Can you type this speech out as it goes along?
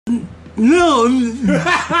No.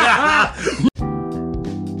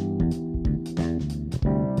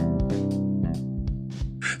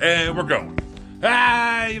 And we're going.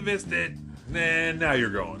 You missed it. And now you're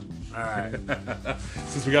going. All right.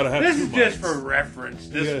 Since we gotta have This two is just mics. for reference.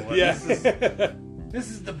 This one. Yeah. This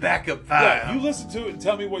is the backup file. Yeah, you listen to it and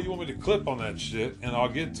tell me what you want me to clip on that shit, and I'll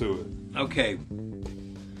get to it. Okay.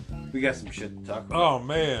 We got some shit to talk about. Oh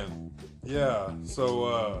man, yeah.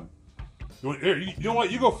 So, you know what?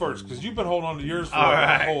 You go first because you've been holding on to yours for All a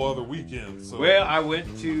right. whole other weekend. So. Well, I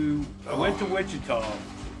went to Wichita,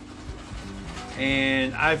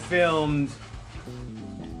 and I filmed.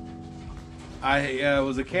 I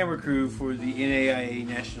was a camera crew for the NAIA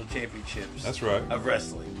National Championships. That's right. Of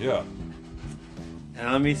wrestling. Yeah. And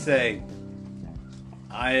let me say,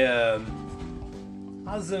 I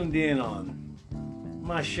zoomed in on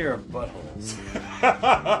my share of buttholes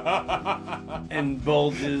and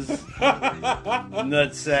bulges,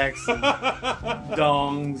 nut sacks, and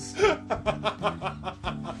dongs.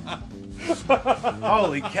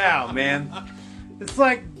 Holy cow, man! It's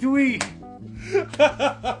like, do we?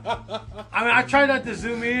 I mean, I try not to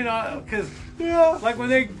zoom in because, like when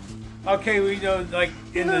they, we know, like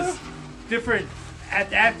in this different. At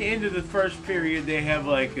the end of the first period, they have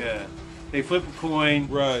like they flip a coin,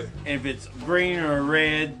 Right. and if it's green or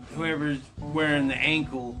red, whoever's wearing the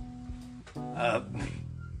ankle,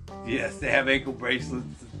 yes, they have ankle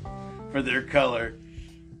bracelets for their color.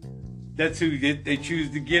 That's who they choose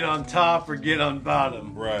to get on top or get on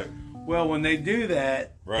bottom. Right. Well, when they do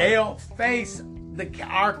that, Right. they don't face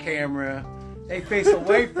our camera; they face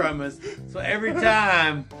away from us. So every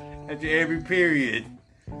time, after every period,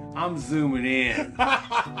 I'm zooming in.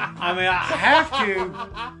 I mean, I have to,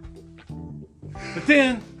 but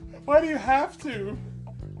then Why do you have to?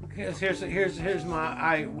 here's why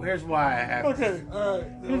I have to. Okay. All right.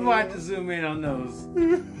 Here's why I have to zoom in on those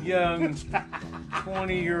young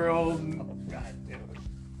 20-year-old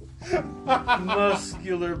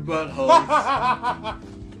muscular buttholes.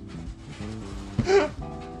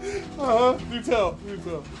 Do tell.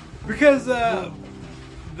 Because the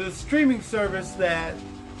streaming service that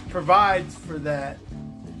provides for that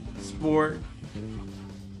sport,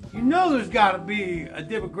 you know there's got to be a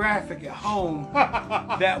demographic at home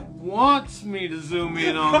that wants me to zoom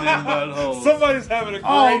in on them buttholes. Somebody's having a great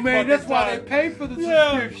Oh man, that's fucking why time. they pay for the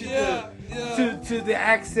subscription to the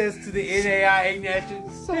access to the NAIA National.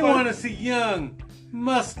 They want to see young,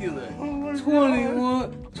 muscular,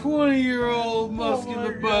 20-year-old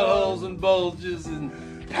muscular buttholes and bulges and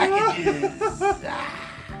packages.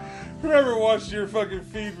 Whoever watched your fucking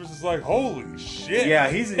feed was just like, holy shit. Yeah,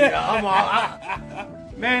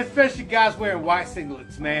 man, especially guys wearing white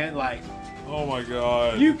singlets, man. Like, Oh my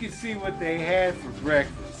god. you could see what they had for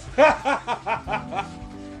breakfast.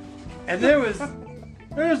 And there was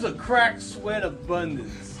a cracked sweat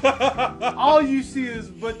abundance. All you see is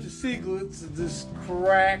a bunch of singlets and this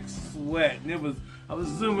cracked sweat. And I was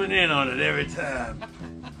zooming in on it every time.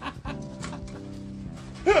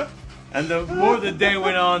 And the more the day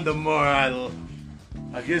went on, the more I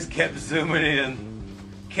just kept zooming in,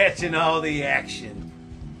 catching all the action.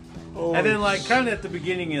 And then, like, kind of at the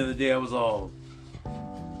beginning of the day, I was all,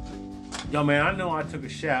 yo, man, I know I took a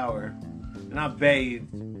shower and I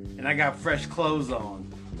bathed and I got fresh clothes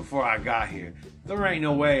on before I got here. There ain't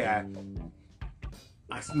no way I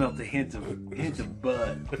smelled a hint of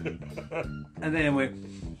bud. And then it went,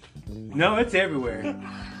 no, it's everywhere.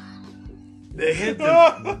 The hint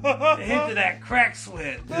of that crack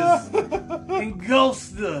sweat just engulfs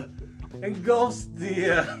the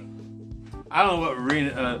I don't know what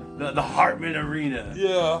arena, the Hartman Arena.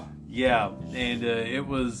 Yeah. Yeah, and it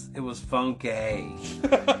was funky.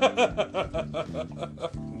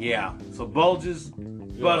 Yeah, so bulges,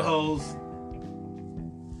 buttholes.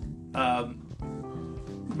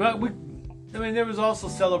 But there was also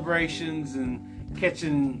celebrations and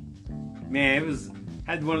catching. Man,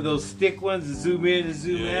 had one of those stick ones to zoom in and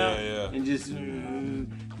zoom out, and just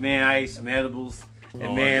man, I ate some edibles,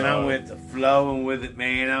 and man, I went to flowing with it.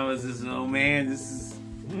 Man, I was just, oh man, this is.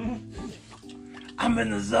 I'm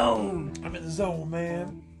in the zone. I'm in the zone,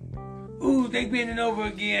 man. Ooh, they bending over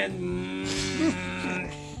again.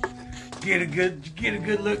 Get a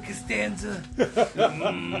good look, Costanza.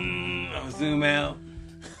 I'll zoom out.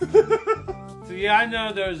 So yeah, I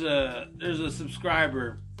know there's a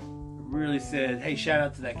subscriber who really said, "Hey, shout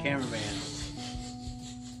out to that cameraman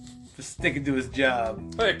for sticking to his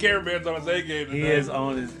job." Hey, cameraman's on his A game today. He is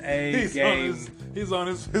on his A game. He's on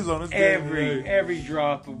his game Every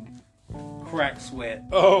drop of crack sweat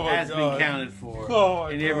has been counted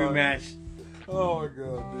for in every match. Oh my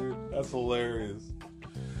god, dude, that's hilarious.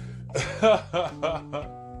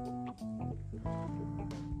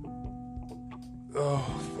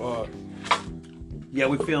 Yeah,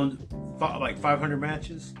 we filmed like 500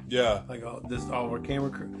 matches. Yeah, Like all our camera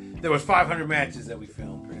crew. There was 500 matches that we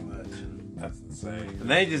filmed pretty much. that's insane. And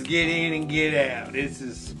they just get in and get out. It's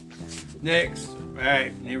just next. All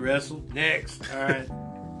right, you wrestle. Next. All right.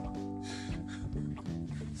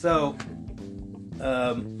 So,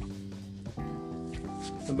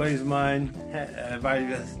 somebody's mine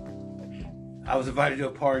invited us. I was invited to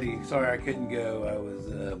a party. Sorry, I couldn't go. I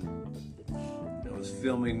was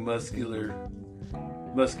filming muscular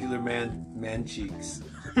man cheeks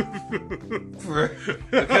for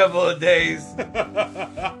a couple of days.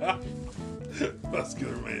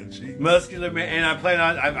 Muscular man cheek. Muscular man, and I plan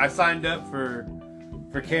on. I signed up for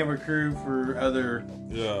camera crew for other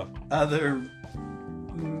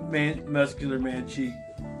muscular man cheek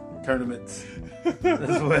tournaments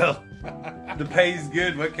as well. The pay's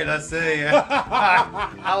good. What can I say?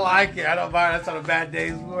 I like it. I don't mind. That's on a bad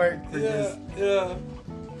day's work. Yeah.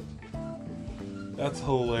 That's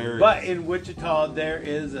hilarious. But in Wichita, there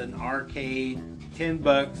is an arcade.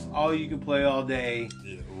 $10, all you can play all day.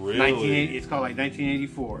 Yeah, really? It's called like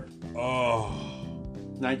 1984. Oh.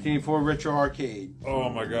 1984 Retro Arcade. Oh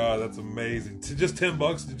my god, that's amazing. Just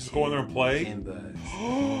 $10 to just go in there and play? $10.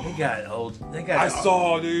 They got old. I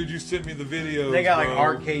saw, dude. You sent me the video. They got like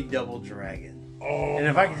Arcade Double Dragon. Oh. And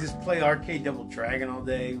if I could just play Arcade Double Dragon all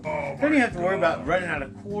day, then you have to worry about running out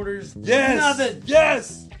of quarters. Yes. Nothing.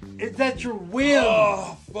 Yes. It's at your will.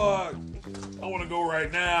 Oh fuck! I want to go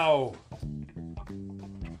right now.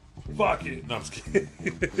 Fuck it. No, I'm just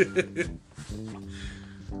kidding.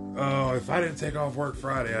 Oh, if I didn't take off work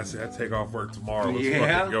Friday, I said I'd take off work tomorrow. Let's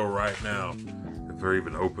fucking go right now. If they're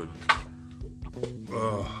even open.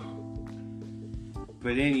 Ugh.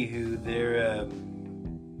 But anywho, they're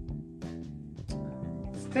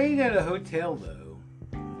stayed at a hotel though.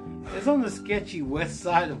 It's on the sketchy west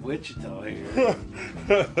side of Wichita here.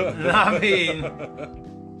 I mean,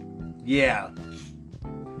 yeah.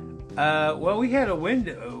 Well, we had a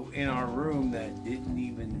window in our room that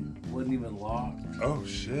wasn't even locked. Oh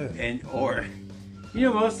shit! Or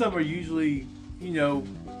most of them are usually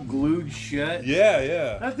glued shut.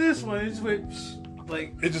 Yeah. Not this one. It's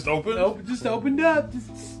like it just opened. Just opened up.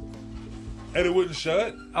 And it wouldn't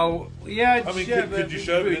shut? Oh, yeah. I mean, could you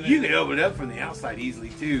shut it? You could open it up from the outside easily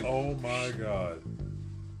too. Oh my god,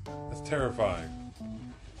 that's terrifying.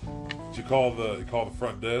 Did you call the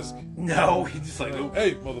front desk? No, he just like,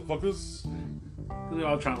 hey, motherfuckers. We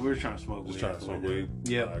were trying to smoke weed. Just trying to smoke weed.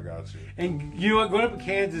 Yeah, I got you. And you know what? Going up to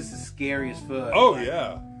Kansas is scary as fuck. Oh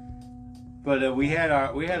yeah. But we had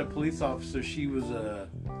a police officer. She was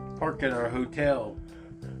parked at our hotel.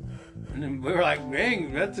 And then we were like,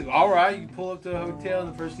 dang, that's all right. You pull up to the hotel,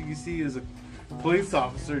 and the first thing you see is a police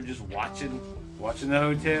officer just watching the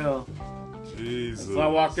hotel. Jesus. So I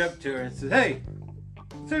walked up to her and said, hey,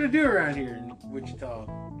 what's there to do around here in Wichita?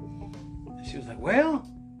 And she was like, well,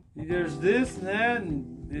 there's this and that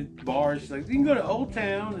and bars. She's like, you can go to Old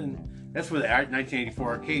Town, and that's where the 1984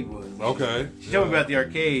 arcade was. Okay. She told me about the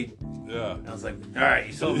arcade. Yeah. And I was like, all right,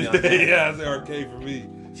 you sold me on that. Yeah, it's the arcade for me.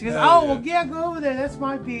 She goes, well, yeah, go over there. That's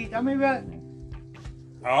my beat. I mean, about.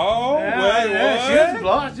 Oh, wait,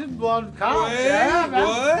 what? She was blonde college.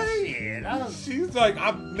 Wait, what? She's like,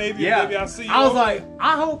 maybe I'll see you. I was like,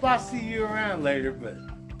 I hope I see you around later, but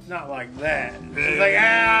not like that. She's like,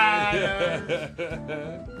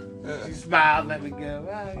 She smiled and let me go.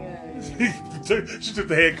 Oh, yeah. She took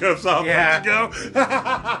the handcuffs off. Yeah. Let you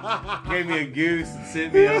go. Gave me a goose and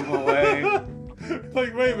sent me on my way.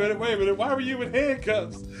 Like, wait a minute. Why were you in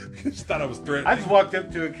handcuffs? She thought I was threatening. I just walked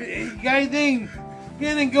up to her. Hey, you got anything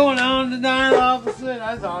going on tonight, officer?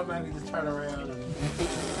 I just automatically just turn around.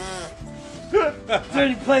 Is there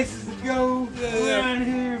any places to go around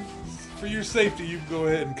here? For your safety, you can go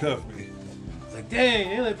ahead and cuff me. It's like, dang,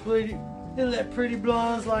 they let pretty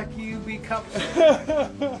blondes like you be cops.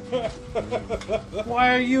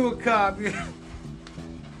 Why are you a cop? You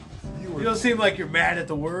don't seem like you're mad at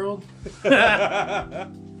the world. Yeah,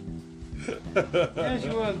 she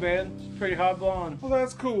was, man. She's pretty hot blonde. Well,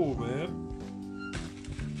 that's cool, man.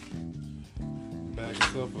 Bag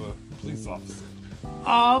yourself a police officer.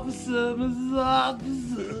 Officer, Mrs.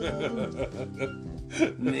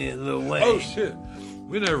 Officer. Middle way. Oh, shit.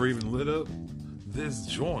 We never even lit up this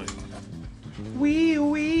joint. Wee.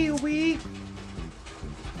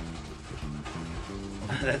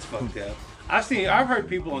 That's fucked up. I've heard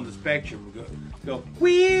people on the spectrum go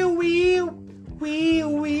wee.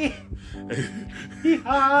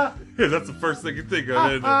 Yeah, that's the first thing you think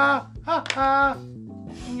of, isn't it?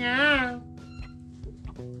 Yeah.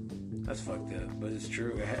 That's fucked up, but it's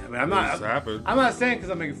true. I mean, I'm not saying because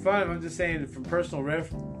I'm making fun of it. I'm just saying from personal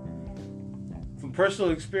from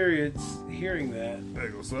personal experience hearing that. Hey,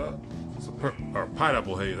 what's up? It's a or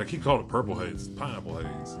pineapple haze. I keep calling it purple haze. It's pineapple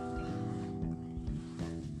haze.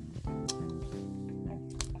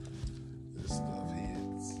 This stuff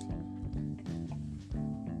hits.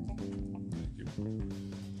 Thank you.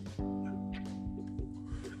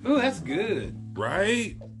 Ooh, that's good.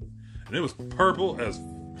 Right? And it was purple as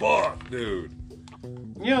fuck, dude.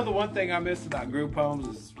 You know, the one thing I miss about group homes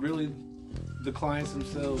is really the clients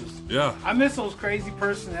themselves. Yeah. I miss those crazy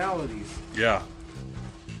personalities. Yeah.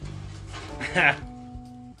 It's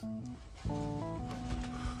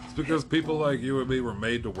because people like you and me were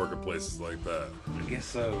made to work at places like that. I guess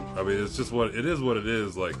so. I mean, it's just what it is. What it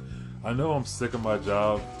is. Like, I know I'm sick of my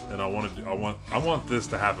job, and I want this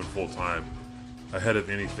to happen full time, ahead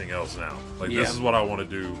of anything else now. Like, this is what I want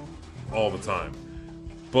to do all the time.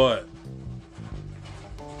 But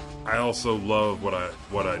I also love what I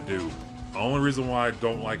do. The only reason why I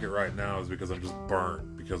don't like it right now is because I'm just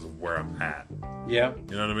burnt because of where I'm at. Yeah.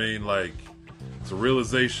 You know what I mean? Like, it's a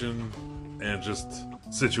realization and just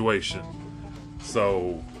situation.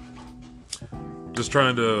 So, just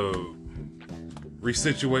trying to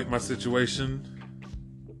resituate my situation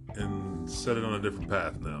and set it on a different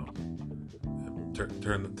path now.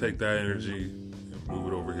 And take that energy and move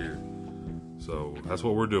it over here. So, that's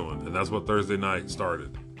what we're doing. And that's what Thursday night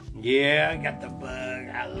started. Yeah, I got the bug.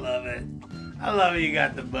 I love it. I love it. You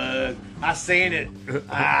got the bug. I seen it.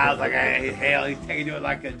 I was like, hey, hell, he's taking it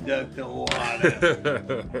like a duck to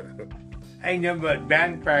water. Ain't nothing but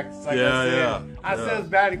batting practice. Like I said, I said it's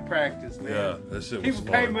batting practice, man. Yeah, that shit was People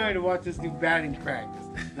fun. pay money to watch this new batting practice.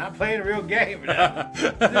 Not playing a real game.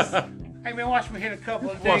 Hey man, watch me hit a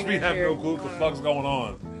couple of things. Watch me have no clue what the fuck's going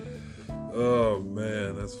on. Oh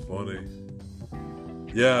man, that's funny.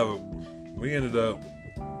 Yeah, we ended up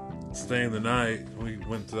staying the night. We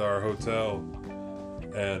went to our hotel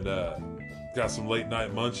and got some late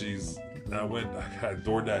night munchies. And I got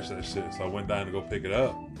DoorDash that shit, so I went down to go pick it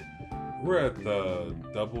up. We're at the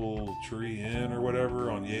Double Tree Inn or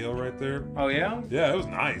whatever on Yale right there. Oh yeah? Yeah, it was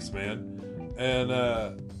nice, man. And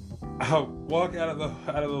I walk out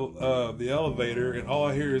of the elevator, and all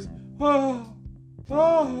I hear is oh.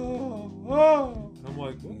 I'm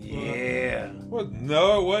like, what?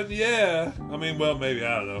 No, it wasn't. Yeah, I mean, well, maybe,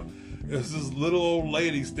 I don't know. It was this little old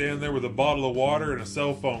lady standing there with a bottle of water and a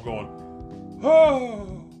cell phone, going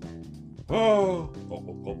oh.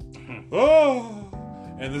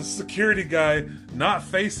 And this security guy not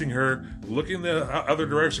facing her, looking the other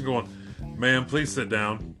direction, going, "Ma'am, please sit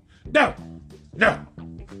down." No.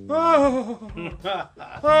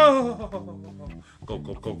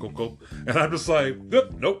 Go. And I'm just like,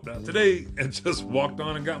 nope, not today. And just walked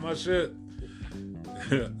on and got my shit.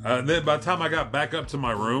 And then by the time I got back up to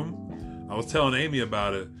my room, I was telling Amy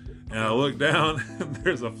about it. And I looked down, and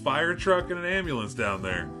there's a fire truck and an ambulance down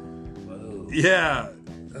there. Whoa. Yeah.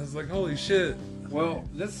 I was like, holy shit. Well,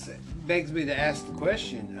 this begs me to ask the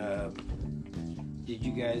question. Did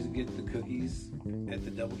you guys get the cookies at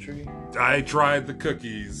the DoubleTree? I tried the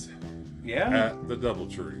cookies. Yeah? At the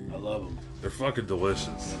DoubleTree. I love them. They're fucking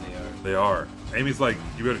delicious. Yeah, they are. Amy's like,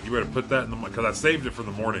 you better put that in the, because I saved it for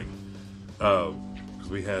the morning. Because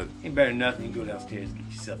we had. Ain't better than nothing. You can go downstairs and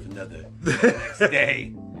get yourself another the next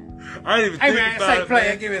day. I didn't even think about it.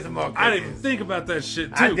 Play, give me some more cookies. I didn't even think about that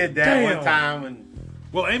shit too. I did that one time.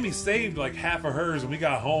 Well, Amy saved like half of hers, and we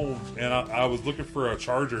got home, and I was looking for a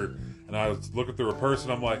charger, and I was looking through her purse,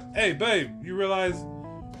 and I'm like, "Hey, babe, you realize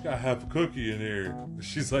you got half a cookie in here?"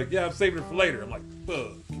 She's like, "Yeah, I'm saving it for later." I'm like,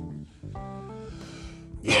 "Fuck."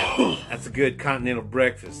 Yeah, that's a good continental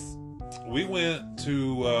breakfast. We went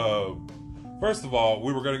to. First of all,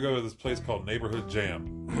 we were going to go to this place called Neighborhood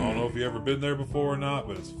Jam. I don't know if you ever been there before or not,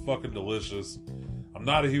 but it's fucking delicious. I'm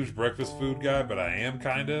not a huge breakfast food guy, but I am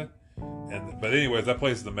kinda. But anyways, that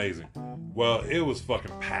place is amazing. Well, it was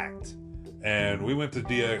fucking packed, and we went to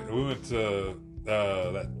that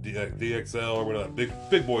DXL or whatever, that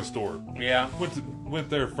big boy store. Yeah, went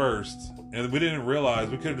there first, and we didn't realize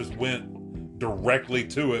we could have just went directly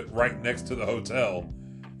to it right next to the hotel,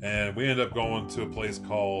 and we ended up going to a place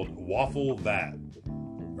called Waffle That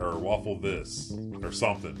or Waffle This or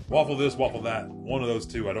something. Waffle This, Waffle That, one of those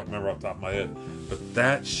two. I don't remember off the top of my head, but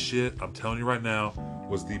that shit, I'm telling you right now,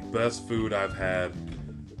 was the best food I've had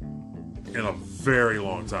in a very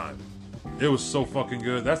long time. It was so fucking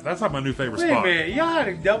good. That's like my new favorite spot. Wait a minute, y'all had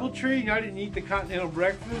a DoubleTree? Y'all didn't eat the continental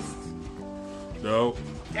breakfast? No.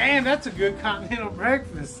 Damn, that's a good continental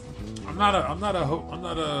breakfast. I'm not a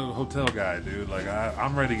hotel guy, dude. Like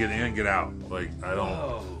I'm ready to get in, get out. Like I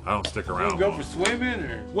don't stick around. You don't go for swimming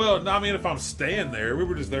or? Well, no, I mean if I'm staying there, we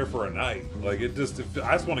were just there for a night. Like I just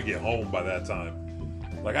want to get home by that time.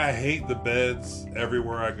 Like, I hate the beds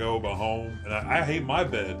everywhere I go but home. And I hate my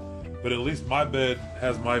bed. But at least my bed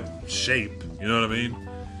has my shape. You know what I mean?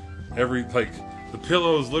 The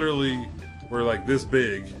pillows literally were like this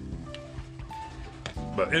big.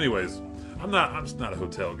 But anyways, I'm just not a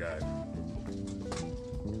hotel guy.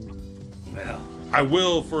 Well, I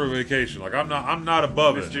will for a vacation. Like, I'm not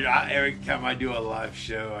above it. Every time I do a live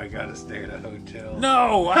show, I gotta stay at a hotel.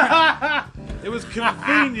 No, it was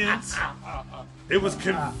convenience. It was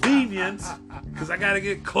convenient because I gotta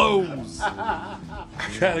get clothes.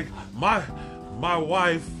 My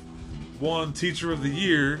wife won Teacher of the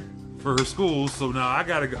Year for her school, so now I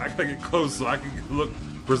gotta get clothes so I can look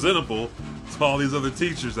presentable to all these other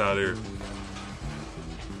teachers out here.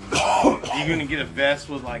 You gonna get a vest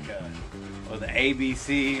with like the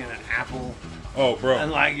ABC and an apple? Oh, bro!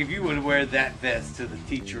 And like, if you would wear that vest to the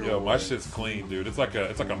teacher, my shit's clean, dude. It's like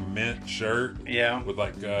a mint shirt, yeah, with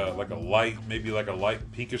like a light, maybe like a light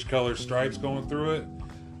pinkish color stripes going through it,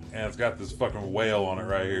 and it's got this fucking whale on it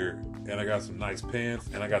right here. And I got some nice pants,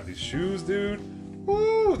 and I got these shoes, dude.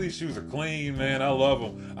 Woo! These shoes are clean, man. I love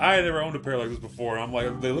them. I had never owned a pair like this before. And I'm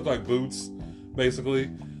like, they look like boots, basically.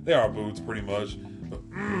 They are boots, pretty much. But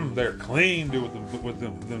they're clean, dude, with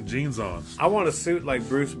them jeans on. I want a suit like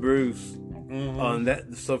Bruce on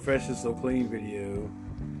that So Fresh and So Clean video.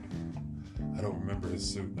 I don't remember his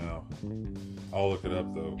suit now. I'll look it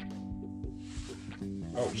up though.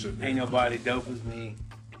 Oh shit! Ain't nobody dope as me.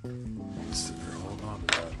 Sit there, hold on to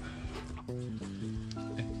that.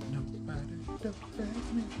 Ain't nobody dope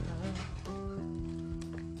as me.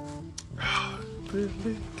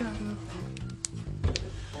 Really gotta.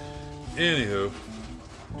 Anywho,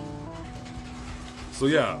 so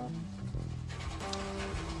yeah,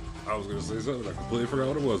 I was gonna say something. I completely forgot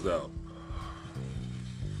what it was now.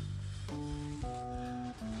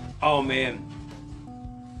 Oh man,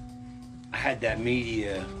 I had a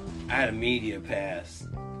media pass.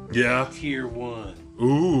 Yeah. Tier 1.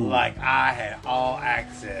 Ooh. Like, I had all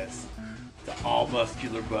access to all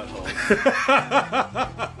muscular buttholes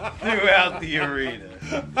throughout the arena.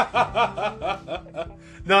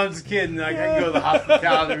 No, I'm just kidding. Like, I could go to the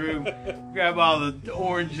hospitality room, grab all the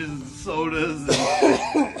oranges and sodas,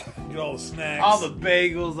 and get all the snacks, all the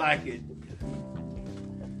bagels I could.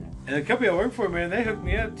 And the company I work for, man, they hooked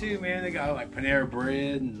me up too, man. They got like Panera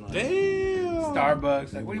Bread and like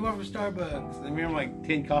Starbucks. Like, what do you want from Starbucks? And I'm like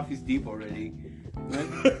 10 coffees deep already.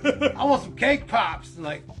 Like, I want some cake pops. And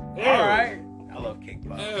like, all right. I love cake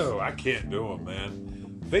pops. Ew, I can't do them,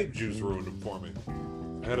 man. Vape juice ruined them for me.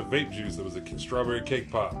 I had a vape juice that was a strawberry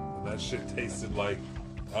cake pop, and that shit tasted like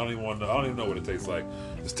I don't even know what it tastes like.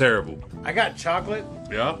 It's terrible. I got chocolate.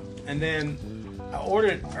 Yeah. And then I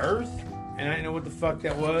ordered Earth, and I didn't know what the fuck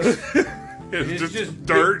that was. It's just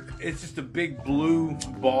dirt. It's just a big blue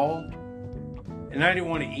ball. And I didn't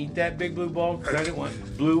want to eat that big blue ball because I didn't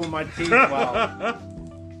want blue in my teeth. Wow.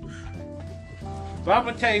 But I'm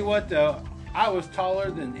going to tell you what, though. I was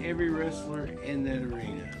taller than every wrestler in that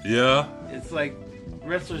arena. Yeah. It's like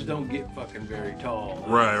wrestlers don't get fucking very tall.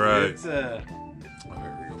 Right. It's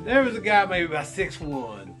there was a guy maybe about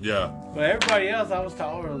 6'1". Yeah. But everybody else, I was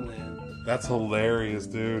taller than them. That's hilarious,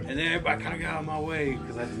 dude. And then everybody kind of got out of my way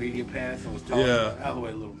because I had the media pass and was taller. Yeah. Out of the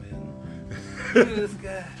way, little man. Look at this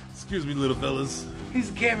guy. Excuse me, little fellas. He's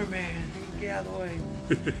a cameraman. Get out of the way.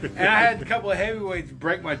 And I had a couple of heavyweights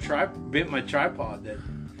bent my tripod. Shit.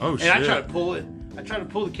 And I tried to pull it. I tried to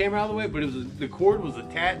pull the camera out of the way, but the cord was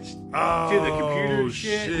attached to the computer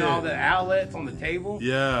shit and all the outlets on the table.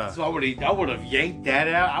 Yeah. So I would have yanked that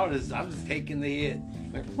out. I was just taking the hit.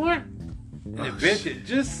 Like, what? And it bent it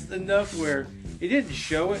just enough where it didn't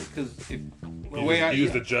show it because you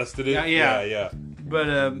just adjusted it. Yeah. But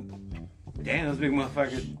damn, those big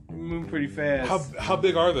motherfuckers move pretty fast. How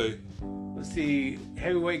big are they? Let's see.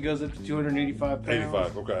 Heavyweight goes up to 285 pounds.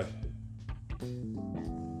 85. Okay.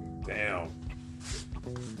 Damn.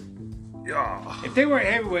 Yeah. If they weren't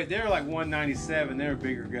heavyweight, they were like 197. They were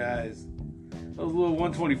bigger guys. Those little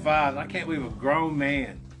 125s. I can't believe a grown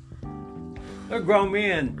man. They're grown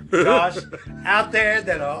men, Josh, out there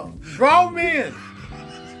that are grown men.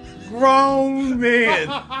 Grown men.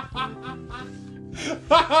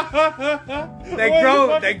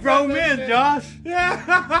 They grown men, Josh.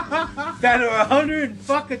 Yeah. That are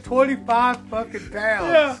 125 fucking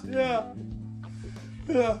pounds.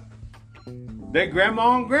 Yeah. Their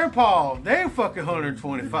grandma and grandpa, they're fucking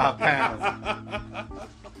 125 pounds.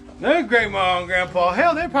 Their grandma and grandpa,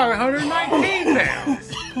 hell, they're probably 119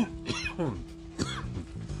 pounds.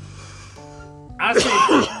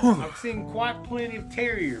 I've seen quite plenty of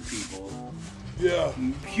terrier people. Yeah.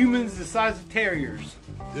 Humans the size of terriers.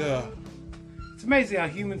 Yeah. It's amazing how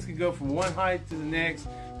humans can go from one height to the next.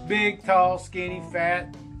 Big, tall, skinny,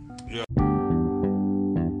 fat. Yeah.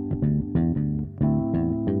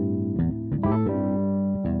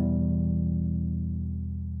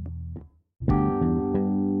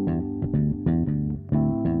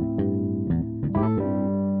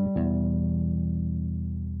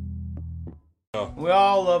 We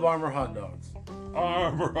all love Armour hot dogs.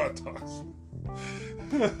 Armour hot dogs.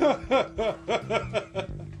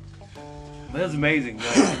 That's amazing,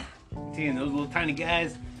 man. Seeing those little tiny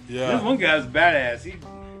guys. Yeah. This one guy was badass.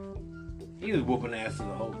 He was whooping ass to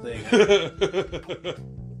the whole thing.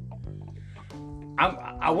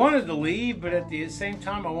 I wanted to leave, but at the same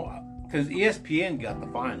time, because ESPN got the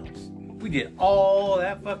finals. We did all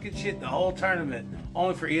that fucking shit the whole tournament,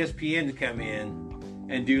 only for ESPN to come in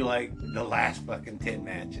and do like the last fucking 10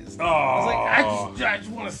 matches. Oh. I was like, I just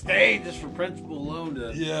want to stay just for principle alone.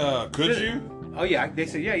 Yeah, could you? Oh yeah, they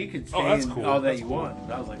said yeah, you could stay that's in cool. all that That's you cool. want.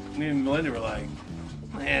 But I was like, me and Melinda were like,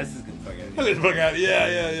 man, this is good fuck out of here.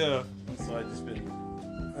 Yeah. So I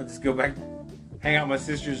just go back, hang out with my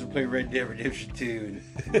sisters and play Red Dead Redemption 2.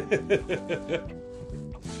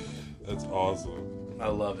 That's awesome. I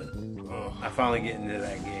love it. Oh. I finally get into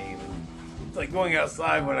that game. It's like going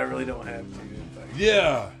outside when I really don't have to. It's like,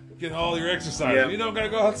 Yeah, getting all your exercise. Yep. You don't gotta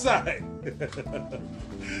go outside.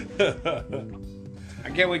 I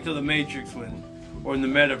can't wait till the Matrix or in the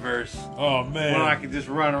metaverse Oh when I man. can just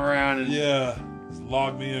run around and. Yeah. Just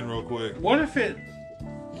log me in real quick. What if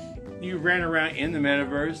you ran around in the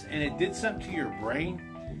metaverse and it did something to your brain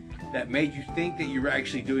that made you think that you were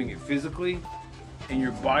actually doing it physically, and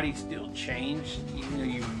your body still changed, even though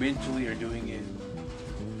you mentally are doing it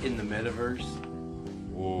in the metaverse?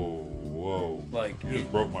 Whoa. Like You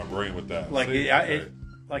just broke my brain with that. like See? it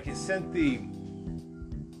sent the,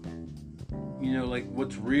 like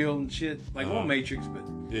what's real and shit, like Uh-huh. Matrix,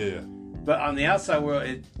 Yeah. but on the outside world,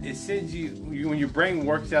 it sends you when your brain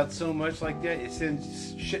works out so much like that, it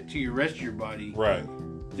sends shit to your rest of your body Right.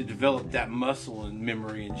 to develop that muscle and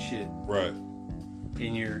memory and shit Right.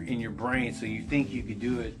 in your brain, so you think you could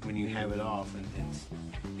do it when you have it off, and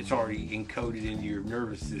it's already encoded into your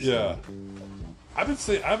nervous system. Yeah. I've been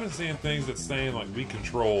seeing things that's saying like we can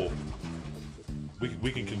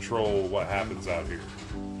control what happens out here.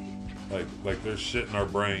 Like there's shit in our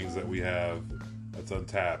brains that we have that's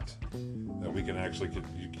untapped that we can actually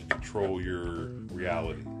you can control your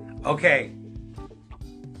reality. Okay.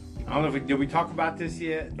 I don't know if did we talk about this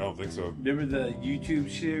yet? I don't think so. Remember the YouTube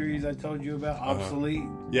series I told you about, Obsolete?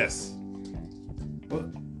 Yes.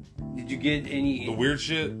 What? Did you get any? The weird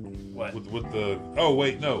shit What? with the oh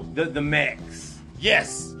wait no The mechs.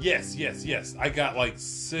 yes I got like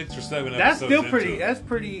 6 or 7 That's episodes still pretty. into it. That's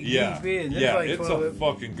pretty Yeah, deep in. There's yeah, like it's 12 a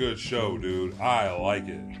fucking good show, dude. I like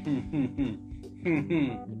it.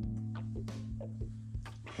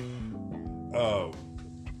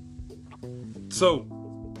 So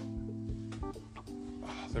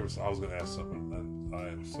I was gonna ask something, and I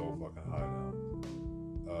am so fucking high now.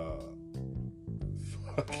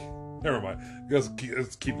 Fuck. Never mind. Let's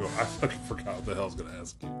keep going. I fucking forgot what the hell I was gonna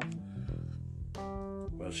ask you.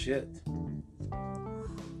 Well, shit.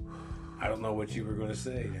 I don't know what you were going to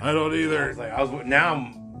say. I don't either. Now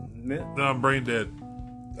I'm. No, I'm brain dead.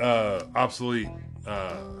 Obsolete.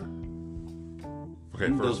 Okay,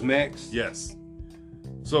 first. Those mechs? Yes.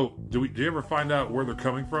 So, do you ever find out where they're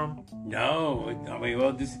coming from? No. I mean,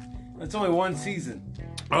 well, it's only one season.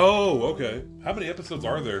 Oh, okay. How many episodes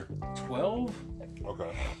are there? 12?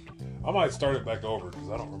 Okay. I might start it back over because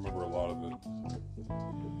I don't remember a lot of it.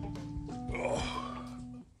 Oh.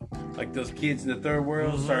 Like those kids in the third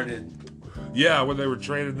world started. Yeah, when they were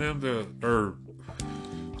training them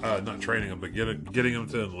not training them, but getting them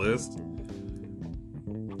to enlist.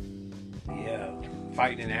 Yeah.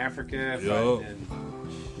 Fighting in Africa. Yup.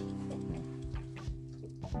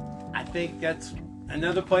 I think that's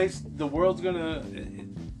another place the world's gonna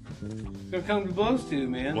come to blows to,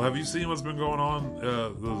 man. Well, have you seen what's been going on?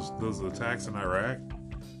 Those attacks in Iraq.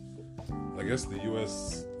 I guess the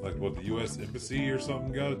U.S. the U.S. embassy or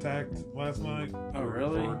something got attacked last night. Oh,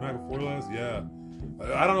 really? Or night before last? Yeah.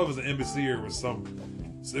 I don't know if it was an embassy or it was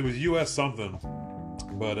it was U.S. something,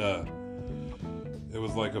 but it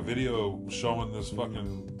was like a video showing this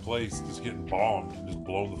fucking place just getting bombed and just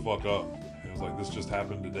blown the fuck up. It was like this just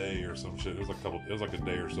happened today or some shit. It was like a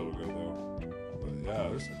day or so ago though. But yeah,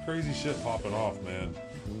 there's some crazy shit popping off, man.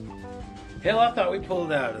 Hell, I thought we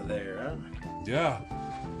pulled out of there, huh? Yeah.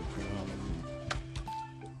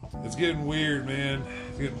 It's getting weird, man.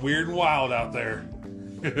 It's getting weird and wild out there.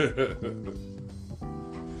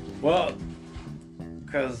 Well,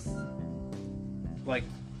 because, like,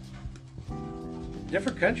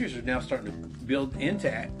 different countries are now starting to built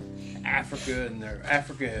into Africa and their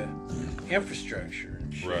Africa infrastructure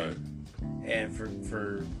and shit. Right. And for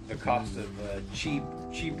the cost of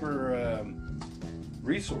cheaper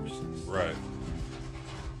resources. Right.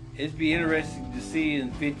 It'd be interesting to see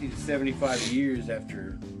in 50 to 75 years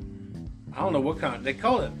after, I don't know what kind, they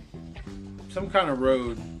call it some kind of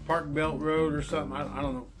road, Park Belt Road or something, I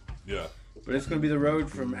don't know. Yeah. But it's going to be the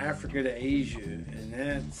road from Africa to Asia, and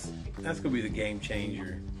that's going to be the game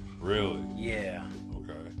changer. Really? Yeah.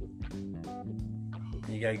 Okay.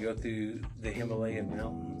 You got to go through the Himalayan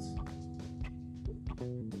mountains,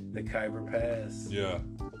 the Khyber Pass, Yeah.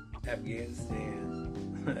 Afghanistan,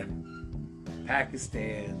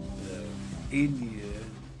 Pakistan, India.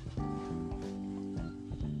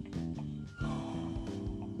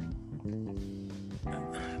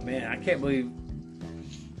 Man, I can't believe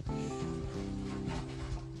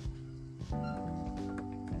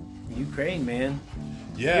Ukraine, man.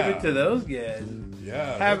 Yeah. Give it to those guys.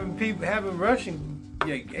 Yeah. Having Russian,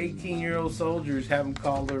 like 18-year-old soldiers, have them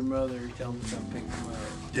call their mother, tell them to come pick them up.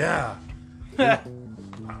 Yeah.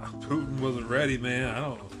 Putin wasn't ready,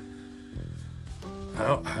 man.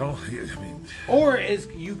 I mean, or is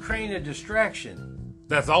Ukraine a distraction?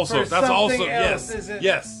 That's also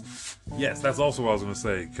Yes. Yes, that's also what I was going to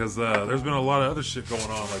say, because there's been a lot of other shit going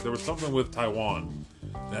on. Like, there was something with Taiwan,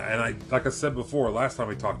 and like I said before, last time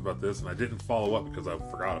we talked about this, and I didn't follow up because I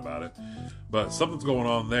forgot about it, but something's going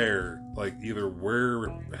on there. Like, either we're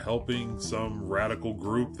helping some radical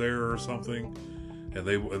group there or something,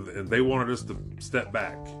 and they wanted us to step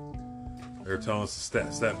back. They're telling us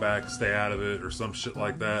to step back, stay out of it, or some shit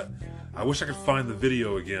like that. I wish I could find the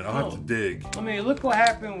video again. I'll have to dig. I mean, look what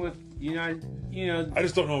happened with I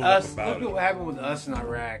just don't know enough about it. Look what happened with us in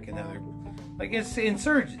Iraq and other, like, it's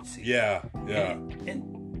insurgency. Yeah. And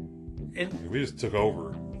we just took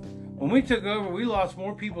over. When we took over, we lost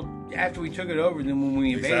more people after we took it over than when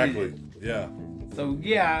we invaded it. Yeah. So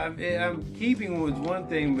yeah, I'm keeping with one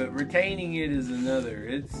thing, but retaining it is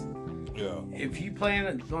another. If you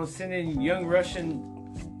plan on sending young Russian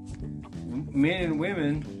men and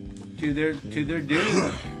women to their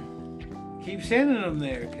doom, keep sending them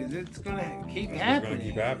there, because it's gonna keep happening. It's gonna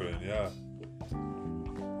keep happening, yeah.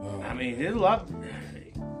 I mean, there's a lot.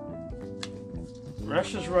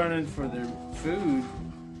 Russia's running for their food.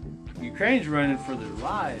 Ukraine's running for their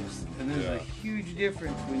lives, and there's a huge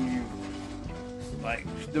difference when you, like,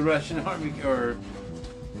 the Russian army or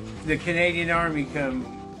the Canadian army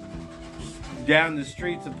come down the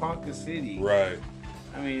streets of Ponca City. Right.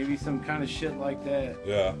 I mean, it'd be some kind of shit like that.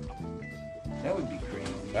 Yeah. That would be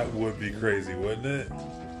crazy. That would be crazy, wouldn't it?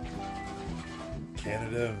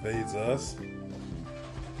 Canada invades us.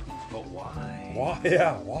 But why? Why?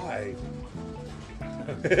 Yeah, why?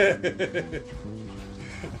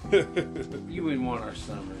 You wouldn't want our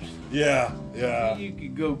summers. Yeah. You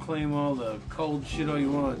could go claim all the cold shit all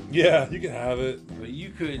you want. Yeah, you can have it. But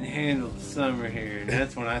you couldn't handle the summer here, and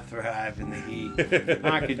that's when I thrive in the heat.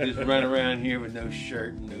 I could just run around here with no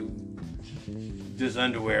shirt and just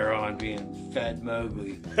underwear on, being Fat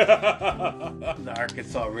Mowgli, the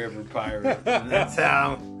Arkansas River Pirate. And that's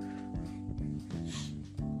how.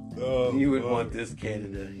 You wouldn't want this,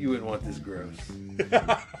 Canada. You wouldn't want this gross.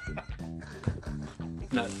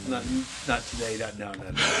 Not today. Not now.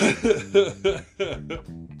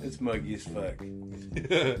 It's muggy as fuck.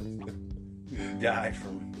 Die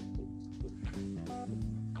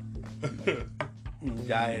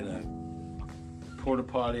in a porta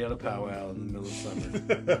potty at a powwow in the middle of summer.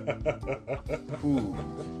 Ooh,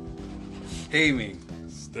 steaming.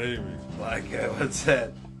 Like what's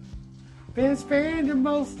that? Been spending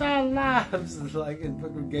most our lives like in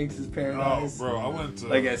fucking Gangsta's Paradise. Oh, bro, I went to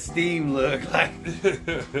like a steam look. Like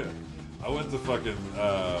I went to fucking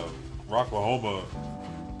Rocklahoma,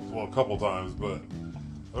 well, a couple times, but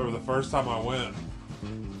over the first time I went,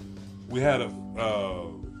 we had a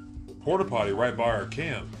porta potty right by our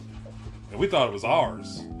camp, and we thought it was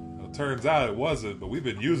ours. And it turns out it wasn't, but we've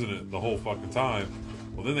been using it the whole fucking time.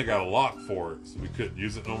 Well, then they got a lock for it, so we couldn't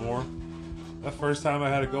use it no more. That first time I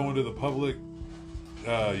had to go into the public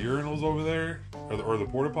urinals over there, or the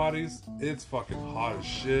porta potties, it's fucking hot as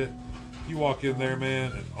shit. You walk in there,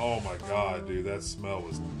 man, and oh my god, dude, that smell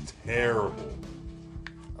was terrible.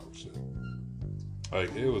 Oh shit.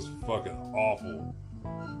 Like, it was fucking awful.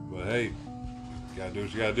 But hey, you gotta do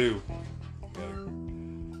what you gotta do. You gotta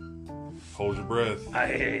hold your breath.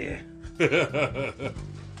 I hear you.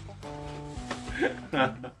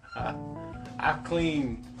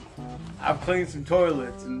 I've cleaned some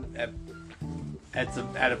toilets and at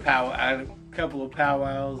a couple of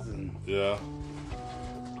powwows, and yeah,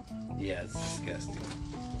 it's disgusting.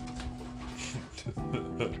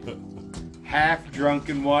 half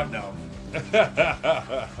drunken what? No.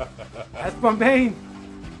 That's my main.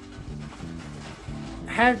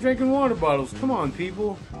 Half drinking water bottles. Come on,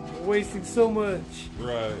 people. We're wasting so much.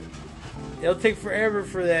 Right. It'll take forever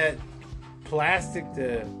for that plastic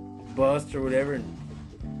to bust or whatever, and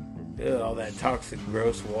all that toxic,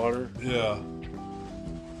 gross water. Yeah.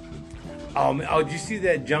 Oh, did you see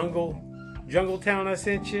that Jungle Town I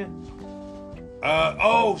sent you?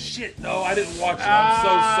 Oh shit! No, I didn't watch it. I'm so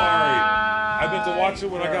sorry. I meant to watch it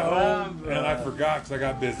when I got home, and I forgot because I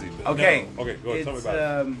got busy. But Okay. No. Okay, go ahead. Tell me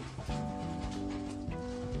about it.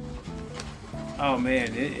 Oh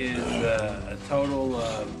man, it is a total.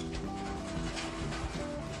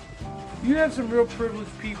 You have some real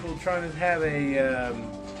privileged people trying to have a,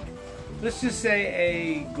 let's just say,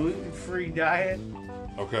 a gluten-free diet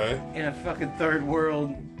Okay. in a fucking third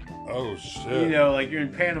world. Oh shit. You know, like you're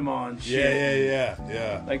in Panama and shit.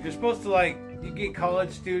 Yeah. Like they're supposed to you get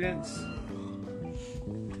college students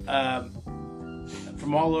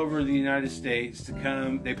from all over the United States to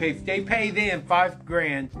come. They pay them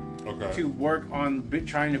 $5,000 Okay. to work on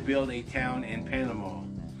trying to build a town in Panama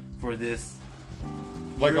for this.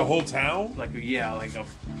 Like a whole town? Like a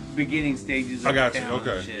beginning stages of I got a you. town.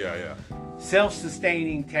 Okay. and shit. Yeah.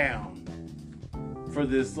 Self-sustaining town for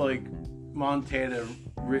this Montana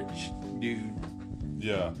rich dude.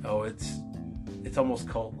 Yeah. Oh, it's almost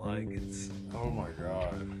cult-like. Oh my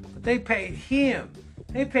god. But they paid him.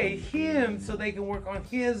 They paid him so they can work on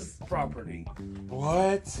his property.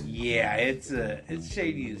 What? Yeah, it's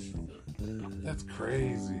shady as. That's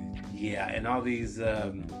crazy. Yeah, and all these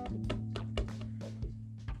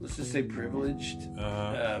let's just say privileged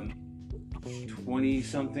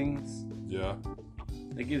 20-somethings. Yeah.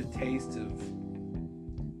 They get a taste of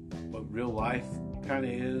what real life kind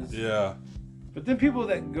of is. Yeah. But then people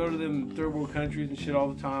that go to them third world countries and shit all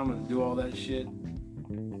the time and do all that shit,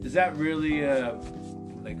 is that really what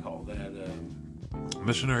do they call that?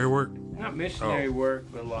 Missionary work? Not missionary work,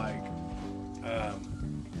 but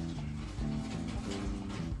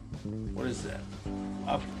what is that?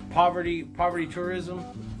 Poverty tourism.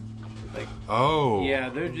 Like, oh. yeah,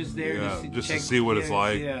 they're just there just check to see what it's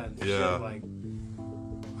like. Yeah. Yeah. Shit,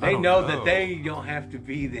 they know that they don't have to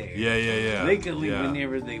be there. Yeah. They can leave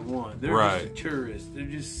whenever they want. They're Right. just tourists. They're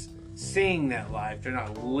just seeing that life. They're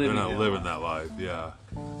not living. They're not living that life. Yeah.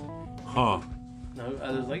 Huh. No,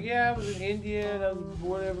 I was like, yeah, I was in India, and I was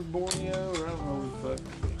whatever, Borneo, or I don't know what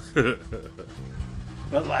the fuck.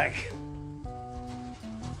 But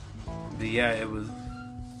it was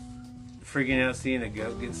freaking out seeing a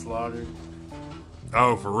goat get slaughtered.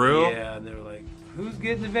 Oh, for real? Yeah, and they were like, who's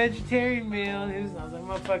getting the vegetarian meal? And I was like,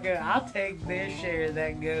 motherfucker, I'll take their share of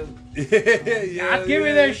that goat. Yeah. Give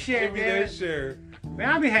me their share, Give me their share. Man,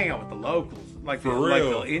 I'll be hanging out with the locals. For real? Like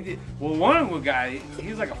the Indian. Well, one guy,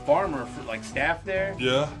 he's like a farmer for staff there.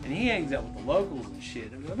 Yeah. And he hangs out with the locals and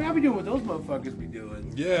shit. I mean, I'll be doing what those motherfuckers be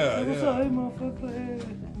doing. Yeah. Like, what's up, hey, motherfucker? Hey,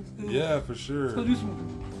 let's go. Yeah, for sure. Let's go do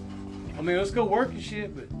some. I mean, let's go work and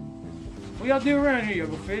shit, but what y'all do around here? Y'all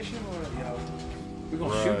go fishing? Or y'all, we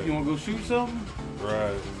gonna shoot? You wanna go shoot something?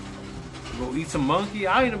 Right. Go eat some monkey?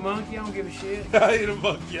 I eat a monkey. I don't give a shit. I eat a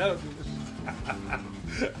monkey. I don't give a shit.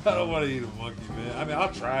 I don't want to eat a monkey, man. I mean,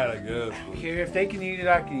 I'll try it, I guess. I don't care if they can eat it.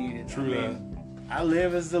 I can eat it. True that. I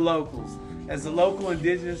live as the locals, as the local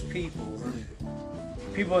indigenous peoples. And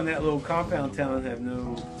people in that little compound town have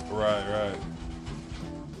no. Right.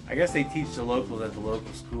 I guess they teach the locals at the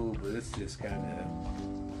local school, but it's just kind of.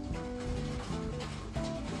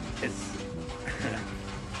 It's.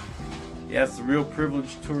 Yeah, it's the real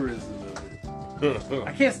privileged tourism of it.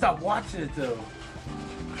 I can't stop watching it though.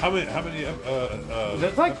 How many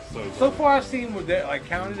There's episodes? So far I've seen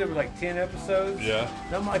counted there were 10 episodes. Yeah.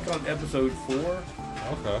 And I'm on episode 4.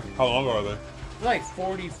 Okay. How long are they?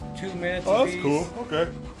 42 minutes. Oh, a that's piece. cool. Okay.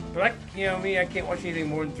 But I can't watch anything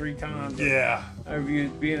more than 3 times. Yeah. I review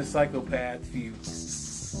being a psychopath.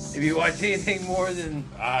 If you watch anything more than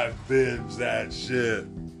I binge that shit.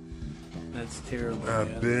 that's terrible. I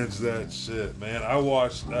man. binge that shit, man. I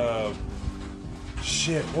watched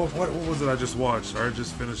shit. What was it I just watched? I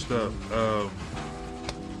just finished up.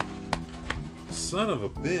 Son of a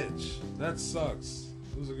bitch. That sucks.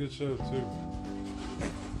 It was a good show too.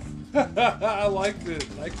 I liked it.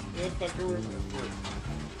 I can't fucking remember.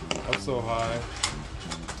 I'm so high.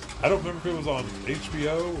 I don't remember if it was on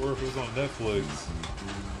HBO or if it was on Netflix.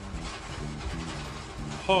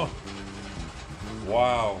 Huh.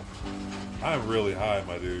 Wow. I'm really high,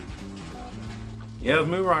 my dude. Yeah, the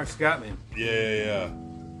Moon Rocks got me. Yeah.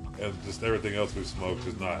 And just everything else we smoked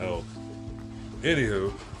has not helped.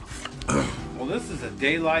 Anywho. Well, this is a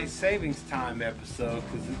daylight savings time episode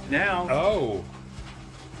because now Oh.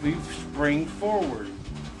 we spring forward.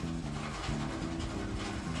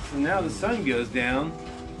 So now the sun goes down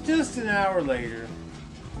just an hour later.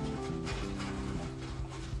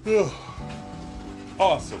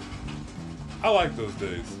 Awesome. I like those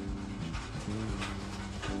days.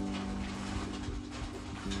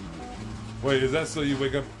 Wait, is that so you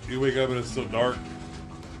wake up and it's still dark?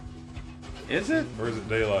 Is it? Or is it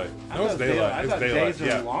daylight? I No, it's thought daylight. I It's thought daylight.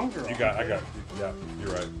 days are longer. Yeah, you're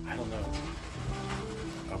right. I don't know.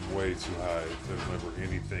 I'm way too high to remember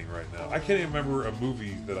anything right now. I can't even remember a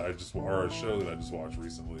movie or a show that I just watched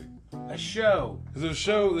recently. A show. Because it was a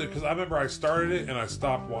show because I remember I started it and I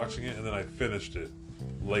stopped watching it and then I finished it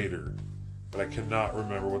later. But I cannot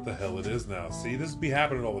remember what the hell it is now. See, this be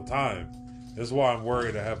happening all the time. This is why I'm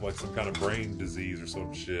worried I have like some kind of brain disease or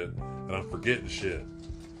some shit and I'm forgetting shit.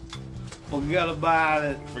 Forget about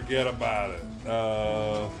it. Forget about it.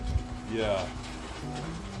 Yeah.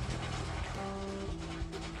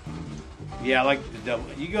 Yeah, I like the double.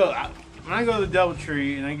 When I go to the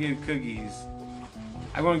DoubleTree and I get cookies,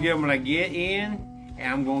 I'm gonna get them when I get in,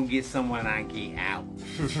 and I'm gonna get some when I get out.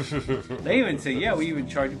 They even say, yeah, we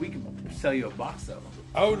can sell you a box of them.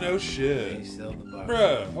 Oh, no shit. You sell the box.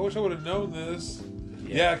 Bruh, I wish I would have known this.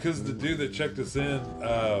 Yeah, because the dude that checked us in,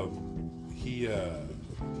 he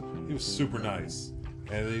was super nice.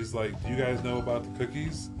 And he's like, do you guys know about the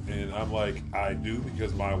cookies? And I'm like, I do,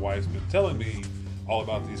 because my wife's been telling me all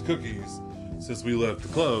about these cookies since we left the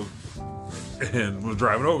club and we're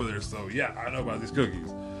driving over there. So, yeah, I know about these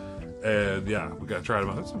cookies. And, yeah, we got to try them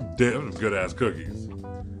out. That's some good-ass cookies.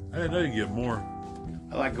 I didn't know you could get more.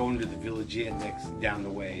 I like going to the Village Inn down the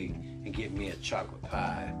way and getting me a chocolate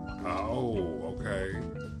pie. Oh, okay.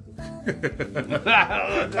 Is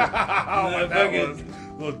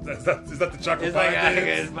that the chocolate It's pie like,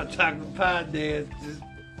 dance? it's my chocolate pie dance.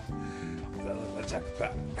 My chocolate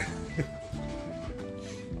pie.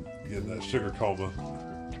 Getting that sugar coma.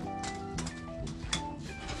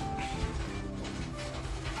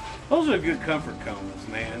 Those are good comfort comas,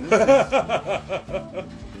 man.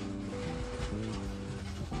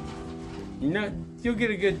 You'll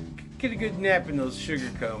get a good nap in those sugar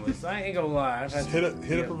comas. I ain't gonna lie. Just hit up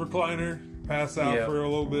a recliner, pass out for a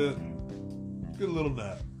little bit, get a little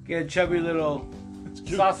nap. Get a chubby little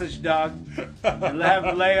sausage dog and have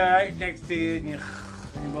it lay right next to you, and you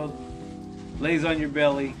both lays on your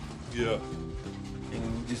belly. Yeah.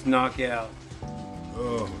 And just knock out.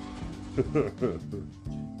 Oh.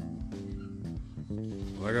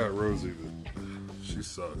 I got Rosie, but she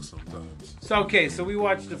sucks sometimes. So we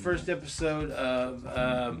watched the first episode of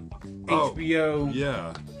HBO.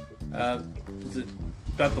 Yeah. Was it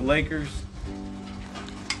about the Lakers?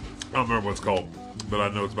 I don't remember what it's called, but I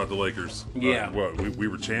know it's about the Lakers. Yeah. We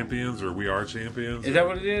were champions, or we are champions? Is that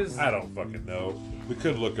what it is? I don't fucking know. We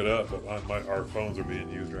could look it up, but our phones are being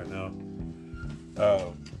used right now.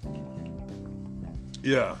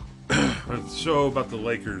 Yeah. It's a show about the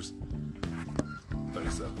Lakers.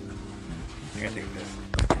 37. I gotta take this.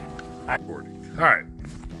 40. All right.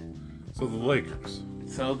 So the Lakers.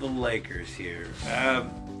 So the Lakers here.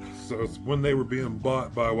 So it's when they were being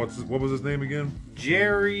bought by what was his name again?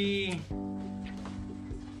 Jerry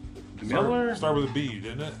Miller? Start with a B,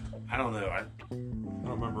 didn't it? I don't know. I don't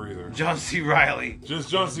remember either. John C. Reilly. Just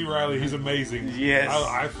John C. Reilly. He's amazing. Yes.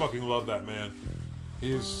 I fucking love that man.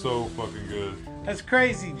 He is so fucking good. That's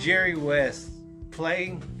crazy. Jerry West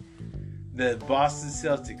playing the Boston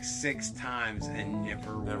Celtics 6 times and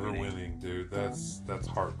never winning, dude. That's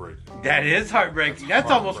heartbreaking. That is heartbreaking. That's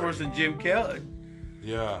almost worse than Jim Kelly.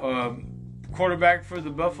 Yeah. Quarterback for the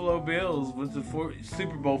Buffalo Bills with the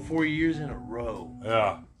Super Bowl 4 years in a row.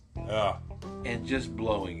 Yeah. And just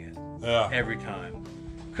blowing it. Yeah. Every time.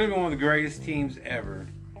 Could have been one of the greatest teams ever,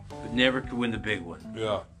 but never could win the big one.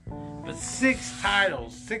 Yeah. But 6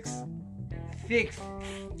 titles. Fifth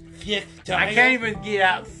title. I can't even get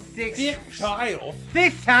out 6 title.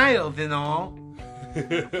 6 titles in all. They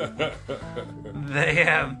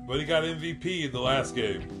have. But he got MVP in the last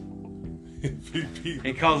game. MVP.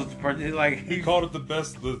 He calls it he called it the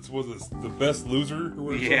best. Was it the best loser?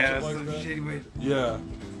 Or yeah, something like that? Yeah.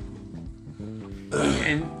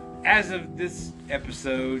 And as of this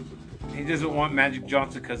episode, he doesn't want Magic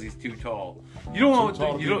Johnson because he's too tall. You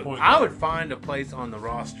don't want. I would find a place on the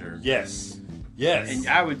roster. Yes. And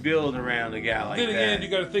I would build around a guy like that. Then again, you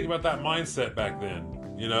got to think about that mindset back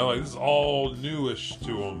then. You know, like this is all newish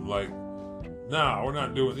to him. Like, nah, we're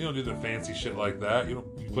not doing. You don't do the fancy shit like that. You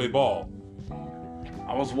play ball.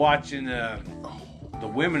 I was watching the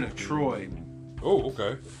Women of Troy. Oh,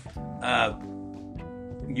 okay.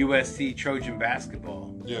 USC Trojan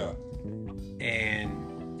basketball. Yeah. And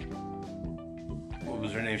what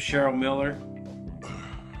was her name? Cheryl Miller.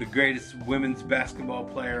 the greatest women's basketball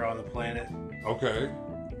player on the planet. Okay.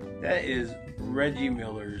 That is Reggie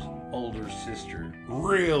Miller's older sister.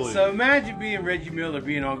 Really? So imagine being Reggie Miller,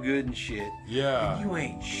 being all good and shit. Yeah. You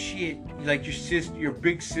ain't shit. Like your sister, your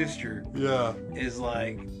big sister, Yeah. is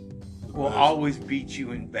like will always beat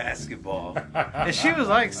you in basketball. And she was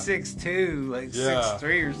like 6'2", like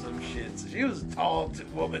 6'3" or some shit. So she was a tall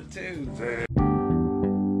woman too. Damn.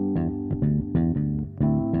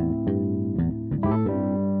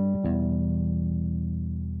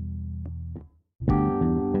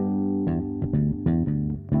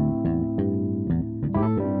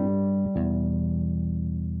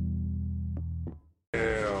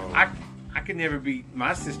 I could never beat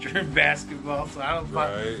my sister in basketball, so I don't.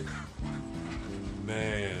 Right.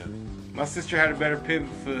 Man. My sister had a better pivot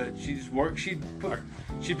foot. She just worked. She'd put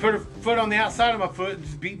her foot on the outside of my foot and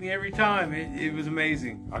just beat me every time. It was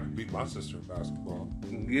amazing. I could beat my sister in basketball.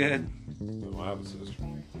 Good. I don't have a sister.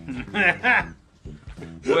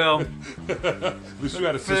 Well, at least you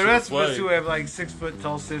had a sister. for the rest to of us play. who have like 6 foot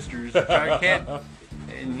tall sisters, I can't,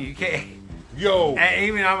 and you can't. Yo. And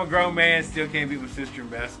even I'm a grown man, still can't beat my sister in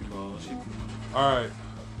basketball. All right.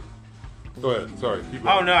 Go ahead. Sorry. Keep Oh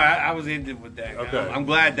going. no, I was ended with that. Okay. I'm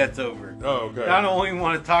glad that's over. Oh, okay. I don't even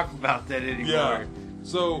want to talk about that anymore. Yeah.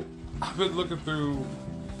 So I've been looking through.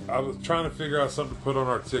 I was trying to figure out something to put on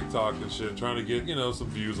our TikTok and shit, trying to get some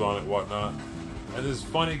views on it, and whatnot. And this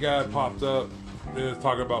funny guy popped up and it was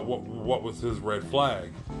talking about what was his red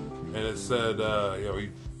flag, and it said he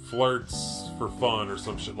flirts for fun or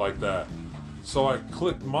some shit like that. So I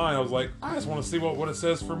clicked mine. I was like, I just want to see what it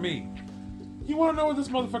says for me. You want to know what this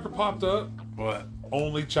motherfucker popped up? What?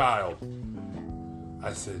 Only child.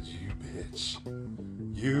 I said, you bitch.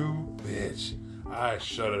 You bitch. I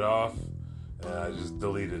shut it off and I just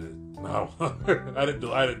deleted it. No, I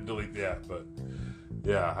didn't delete the app, but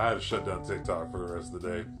yeah, I had to shut down TikTok for the rest of the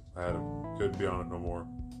day. Couldn't be on it no more.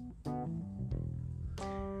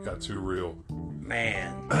 Got too real.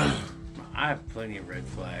 Man, I have plenty of red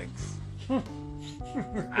flags. I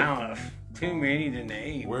don't know, too many to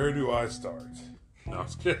name. Where do I start? No, I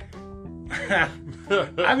was kidding.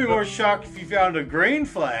 I'd be more shocked if you found a green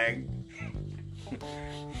flag.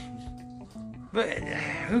 But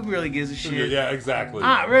who really gives a shit? Yeah, exactly.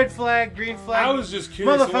 Red flag, green flag. I was just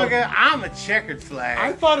curious. Motherfucker, I'm a checkered flag.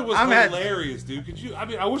 I thought it was hilarious, dude. Could you? I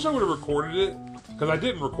mean, I wish I would have recorded it because I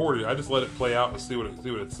didn't record it. I just let it play out and see what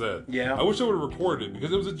it said. Yeah. I wish I would have recorded it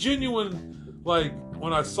because it was a genuine. Like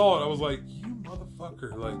when I saw it, I was like, "You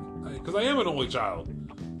motherfucker!" Like, because I am an only child.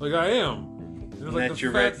 Like I am. And it's like that's the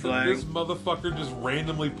your fact red that flag? this motherfucker just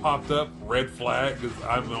randomly popped up red flag because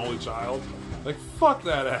I'm an only child. Like fuck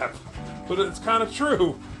that app. But it's kind of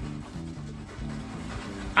true.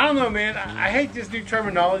 I don't know, man. I hate this new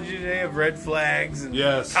terminology today of red flags and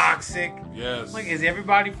toxic. Yes. Like, is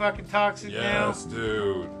everybody fucking toxic now? Yes,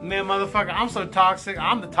 dude. Man, motherfucker, I'm so toxic.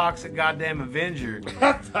 I'm the toxic goddamn Avenger.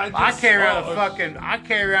 I carry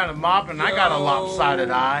around a mop and I got a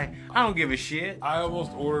lopsided eye. I don't give a shit. I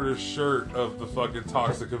almost ordered a shirt of the fucking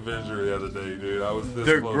Toxic Avenger the other day, dude. I was this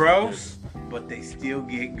They're close gross, but they still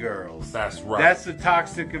get girls. That's right. That's the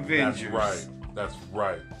Toxic Avengers. That's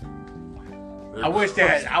right. I wish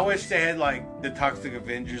they had like the Toxic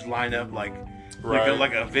Avengers line up like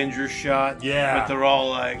an Avengers shot. Yeah. But they're all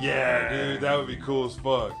like, yeah, dude, that would be cool as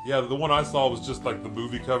fuck. Yeah, the one I saw was just like the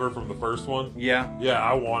movie cover from the first one. Yeah. Yeah,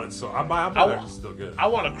 I want it, so I might actually still get it. I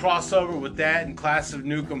want to cross over with that in Class of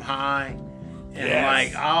Nukem High. And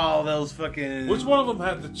Yes. like all those fucking. Which one of them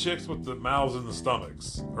had the chicks with the mouths in the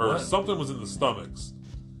stomachs? Or something was in the stomachs.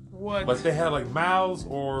 What? Like they had like mouths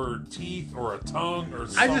or teeth or a tongue or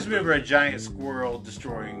something. I just remember a giant squirrel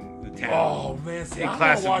destroying the town. Oh man, see, in I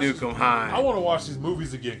Class of wanna watch Nukem High. I want to watch these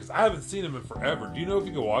movies again because I haven't seen them in forever. Do you know if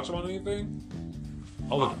you can watch them on anything?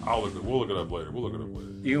 We'll look it up later.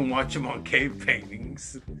 You can watch them on cave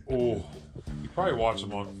paintings. Oh, you probably watch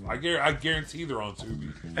them on. I guarantee they're on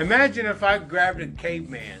Tubi. Imagine if I grabbed a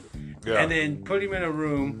caveman and then put him in a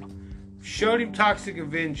room, showed him Toxic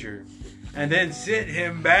Avenger, and then sent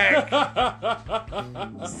him back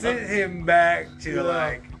to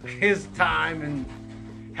like his time and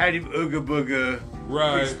had him ooga booga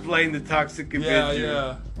explain the Toxic Avenger.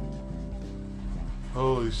 Yeah.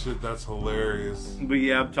 Holy shit, that's hilarious. But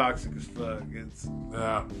yeah, I'm toxic as fuck.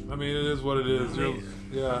 Yeah, I mean it is what it is.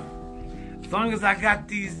 Yeah. As long as I got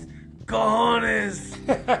these cojones,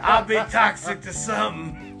 I'll be toxic to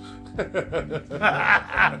something. As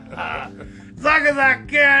long as I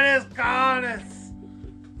carry this cojones.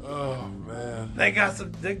 Oh man. They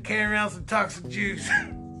carry around some toxic juice.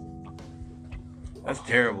 That's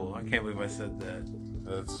terrible. I can't believe I said that.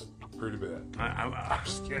 That's pretty bad. I'm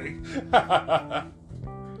just kidding.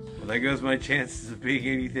 Well, there goes my chances of being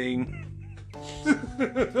anything.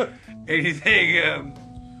 Anything.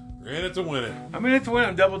 You're in it to win it. I'm in it to win.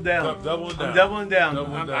 I'm doubling down. Doubling down. I'm doubling down.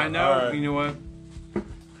 Doubling down. I know. Right. You know what?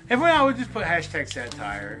 If I would just put hashtag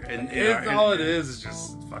satire, and It's all it is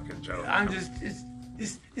just fucking joke. I'm just it's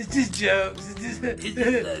just jokes.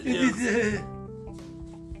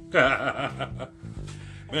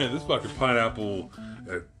 Man, this fucking pineapple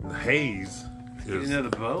haze Get is. another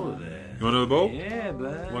bowl of that. You want another bowl? Yeah,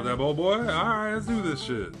 bud. Want that bowl, boy? All right, let's do this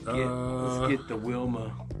shit. Let's get the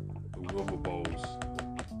Wilma. the Wilma bowls.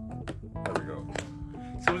 There we go.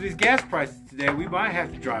 So with these gas prices today, we might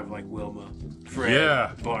have to drive like Wilma. Fred,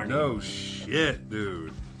 Yeah. Barney. No shit,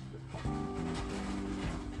 dude.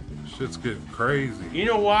 Shit's getting crazy. You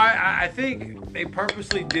know why? I think they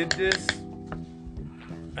purposely did this.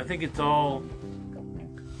 I think it's all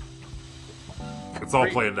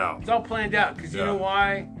Planned out. It's all planned out because you Yeah. know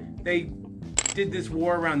why they did this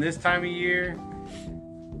war around this time of year?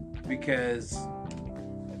 Because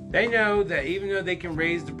they know that even though they can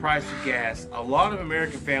raise the price of gas, a lot of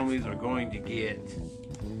American families are going to get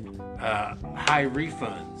high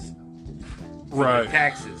refunds for their Right.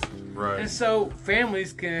 taxes. Right. And so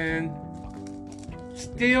families can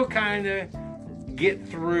still kind of get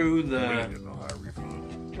through We the, ain't getting no high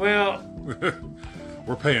refund. well,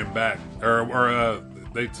 We're paying back, or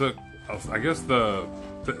they took. I guess the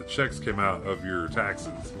checks came out of your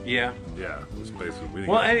taxes. yeah. Yeah, it's basically. We didn't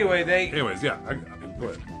Well, get- anyway, anyways, yeah. Go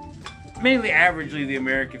ahead. mainly averagely the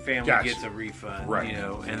American family Gotcha. gets a refund, Right. you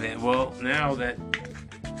know, and then, well, now that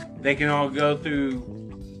they can all go through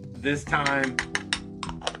this time,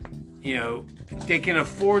 you know, they can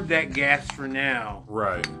afford that gas for now.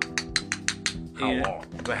 Right. How you know, long?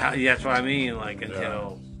 But that's what I mean, like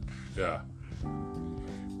until. Yeah.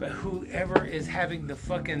 But whoever is having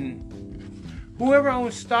whoever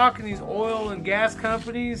owns stock in these oil and gas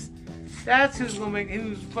companies, that's who's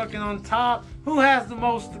fucking on top. Who has the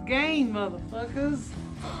most to gain, motherfuckers?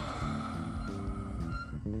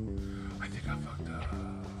 I think I fucked up.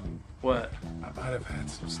 What? I might have had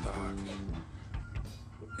some stock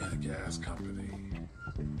in a gas company.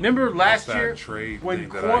 Remember last that year trade when thing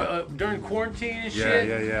that during quarantine and Yeah,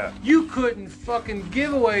 shit? yeah. You couldn't fucking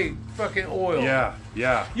give away fucking oil.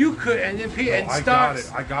 Yeah. You could, and then and I stocks.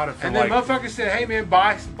 got it. I got it for And then like. motherfuckers said, "Hey man,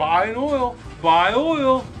 buy an oil, buy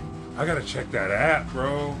oil." I gotta check that app,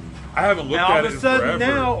 bro. I haven't looked And all at of it a in sudden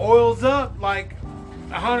forever. now, oil's up like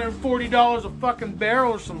 $140 a fucking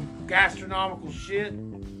barrel or some astronomical shit.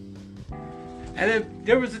 And then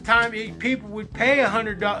there was a time people would pay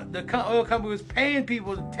 $100. The oil company was paying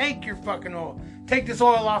people to take your fucking oil, take this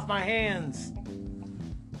oil off my hands.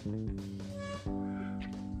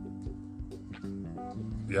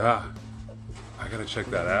 Yeah, I gotta check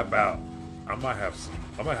that app out. I might have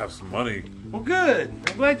some money. Well, good.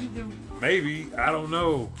 I'm glad you do. Maybe, I don't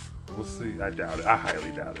know. We'll see. I doubt it. I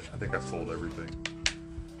highly doubt it. I think I sold everything.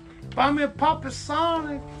 Buy me a Papa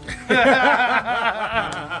Sonic.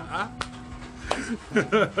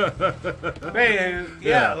 Man,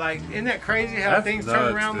 yeah, like, isn't that crazy how That's things nuts,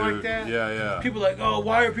 turn around dude. like that? Yeah. People like, oh,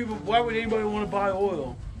 why would anybody want to buy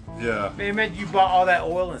oil? Yeah. Man, imagine you bought all that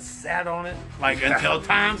oil and sat on it, like, until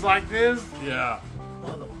times like this. Yeah.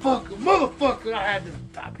 Motherfucker, I had to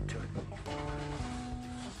stop it to it.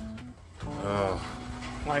 Oh,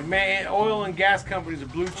 Like, man, oil and gas companies are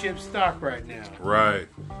blue chip stock right now. right.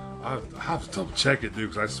 I have to double check it,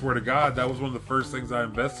 dude, because I swear to God, that was one of the first things I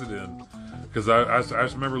invested in. Because I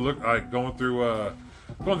just remember going through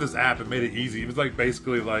this app. It made it easy. It was like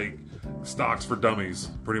basically like stocks for dummies,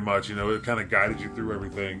 pretty much. You know, it kind of guided you through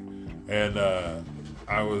everything. And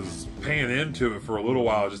I was paying into it for a little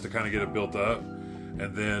while just to kind of get it built up.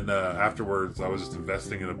 And then afterwards, I was just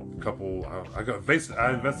investing in a couple. I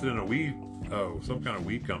invested in some kind of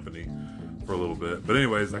weed company for a little bit. But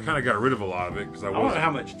anyways, I kind of got rid of a lot of it because I I wonder wasn't.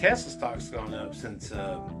 how much Tesla stock's gone up since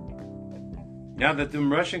now that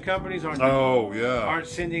them Russian companies aren't Oh yeah. aren't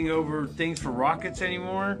sending over things for rockets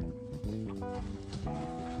anymore.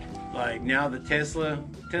 Like now the Tesla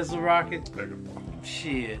rocket,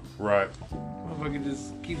 shit, Right. motherfucker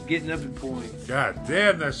just keeps getting up in points. God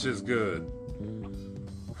damn, that shit's good.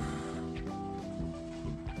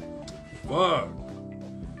 Fuck.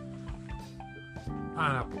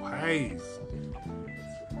 Pineapple haze.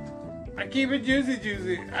 I keep it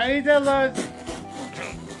juicy. I ain't that much.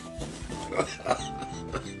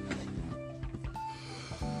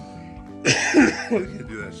 You can't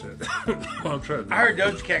do that shit. I'm trying to. I heard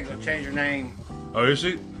Doja Cat gonna change her name. Oh, is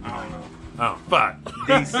she? I don't know. Oh, fuck.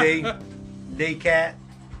 DC, D-Cat.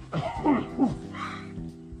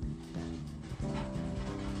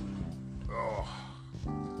 Oh.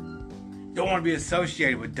 Don't want to be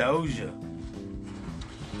associated with Doja.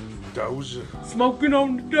 Doja. Smoking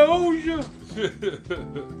on the Doja.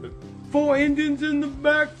 4 Indians in the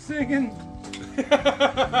back singing.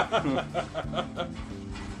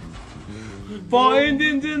 4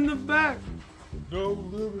 Indians in the back. No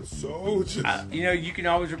limit soldiers. You know, you can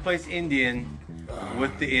always replace Indian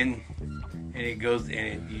with the in, and it goes in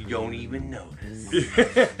it. You don't even notice.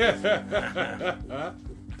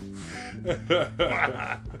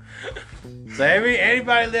 So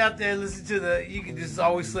anybody out there listen to you can just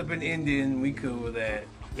always slip an Indian. We cool with that.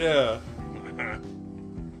 Yeah.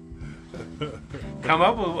 Come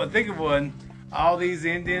up with think of one. All these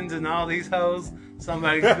Indians and all these hoes.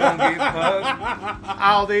 Somebody's gonna get fucked.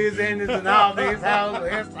 All these Indians and all these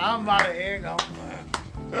hoes. Somebody here gonna.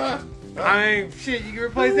 I mean, shit. You can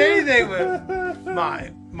replace anything with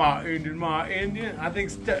my Indian. I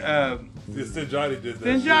think. Stinjati did that.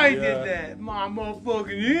 Stinjati did that. My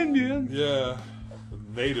motherfucking Indian. Yeah.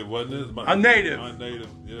 Native, wasn't it? A native. My native,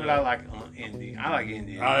 yeah. But I like Indian. I like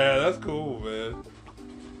Indian. Oh, yeah, that's cool, man.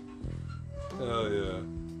 Hell yeah.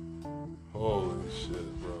 Holy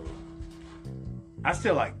shit, bro. I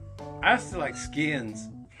still like skins.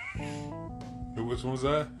 Which one was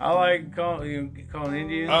that? I like calling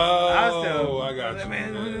Indians. Oh, I got you.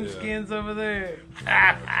 Man, look at them skins over there.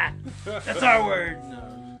 That's our word. No.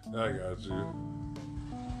 I got you.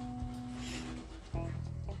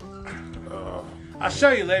 I'll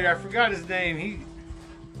show you later. I forgot his name.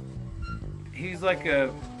 He's like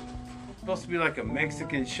supposed to be like a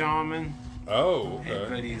Mexican shaman. Oh, okay.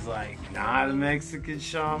 But he's like not a Mexican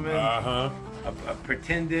shaman. Uh-huh. A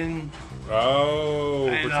pretending. Oh,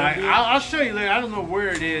 and I'll show you later. I don't know where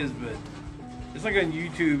it is, but it's like on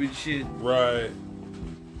YouTube and shit. Right.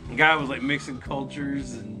 The guy was like mixing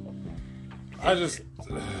cultures and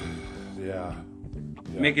yeah.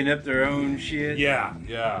 Making up their own shit. Yeah.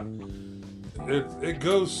 It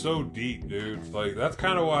goes so deep, dude. Like, that's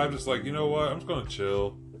kind of why I'm just like, you know what? I'm just gonna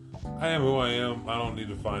chill. I am who I am. I don't need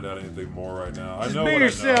to find out anything more right now. Just I know be what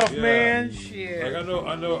yourself, I know. man. Yeah. Shit. Like I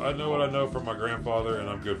know what I know from my grandfather, and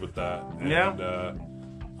I'm good with that. And,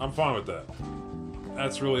 I'm fine with that.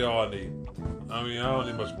 That's really all I need. I mean, I don't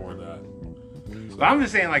need much more than that. So. But I'm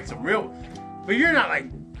just saying, like, some real. But you're not like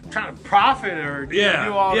trying to profit or do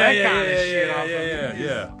all that kind of shit.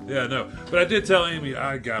 Yeah, no. But I did tell Amy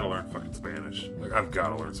I gotta learn fucking Spanish. Like, I've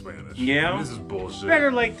gotta learn Spanish. Yeah. This is bullshit.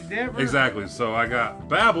 Better late than never. Exactly. So I got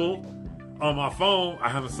Babbel on my phone. I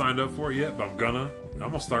haven't signed up for it yet, but I'm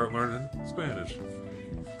gonna start learning Spanish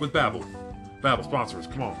with Babbel. Babbel sponsors.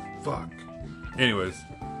 Come on. Fuck. Anyways,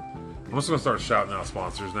 I'm just gonna start shouting out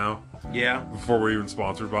sponsors now. Yeah. Before we're even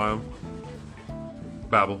sponsored by them.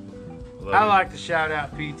 Babbel. I like to shout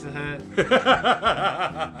out Pizza Hut.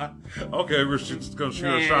 Okay, we're just gonna shoot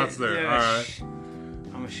our shots there. Yeah, all right.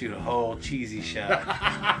 I'm gonna shoot a whole cheesy shot.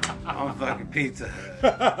 I'm fucking Pizza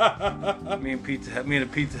Hut. Me and the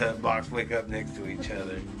Pizza Hut box wake up next to each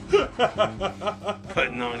other,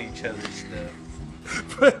 putting on each other's stuff.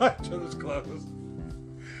 Put on each other's clothes.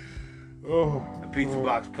 Oh. The pizza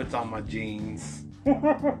box puts on my jeans.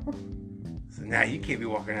 So now you can't be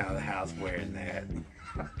walking out of the house wearing that.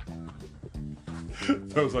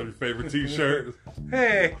 Those are your favorite t-shirts.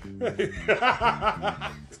 Hey.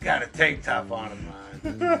 It's got a tank top on it,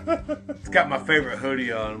 mine. It's got my favorite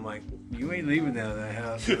hoodie on. I'm like, you ain't leaving out of that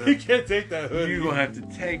house. You can't take that hoodie. You're going to have to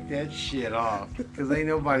take that shit off. Because ain't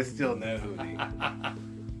nobody stealing that hoodie.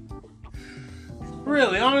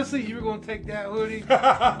 Really? Honestly, you were going to take that hoodie?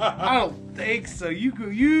 I don't think so.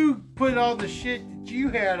 You put all the shit that you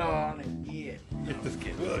had on and get. Just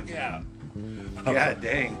kidding. Look out. God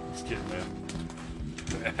dang. Just kidding, man.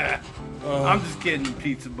 I'm just kidding,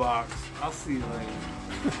 pizza box. I'll see you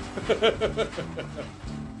later.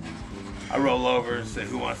 I roll over and say,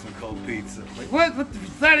 who wants some cold pizza? I'm like, what? What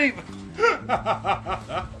is that even?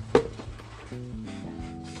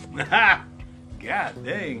 God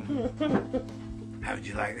dang. How would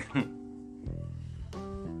you like it?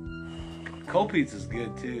 Cold pizza's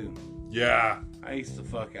good too. Yeah. I used to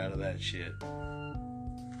fuck out of that shit.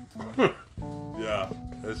 Yeah,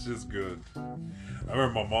 that's just good. I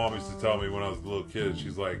remember my mom used to tell me when I was a little kid,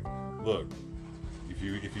 she's like, look, if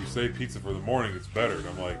you say pizza for the morning, it's better. And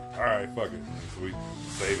I'm like, all right, fuck it. So we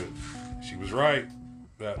save it. She was right.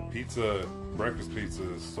 That pizza, breakfast pizza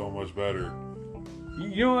is so much better.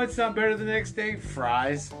 You know what's not better the next day?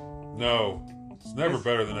 Fries. No, it's never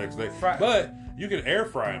better the next day. But you can air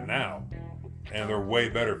fry them now. And they're way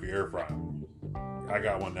better if you air fry them. I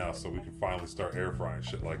got one now, so we can finally start air frying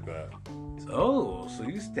shit like that. Oh, so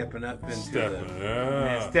you stepping up into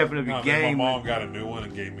stepping up your game. My mom got a new one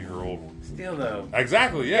and gave me her old one. Still though.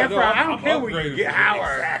 Exactly, yeah. I don't care where you get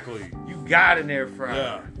hours. Exactly. You got an air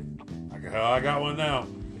fryer. Yeah. I got one now.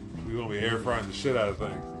 We're going to be air frying the shit out of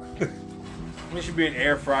things. There should be an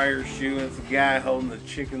air fryer shoe and it's a guy holding the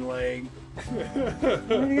chicken leg.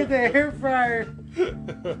 When you get the air fryer.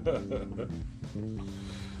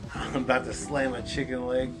 I'm about to slam a chicken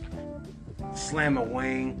leg. Slam a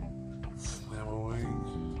wing. Slam a wing.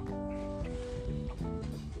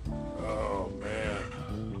 Oh, man.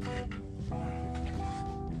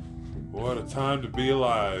 What a time to be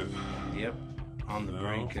alive. Yep. On the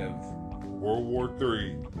brink of World War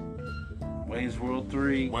III. Wayne's World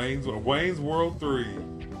 3. Wayne's World 3.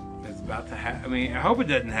 It's about to happen. I mean, I hope it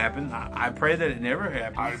doesn't happen. I pray that it never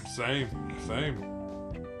happens. Same.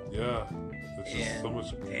 Yeah. It's just so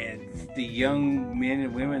much. And the young men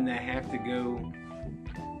and women that have to go,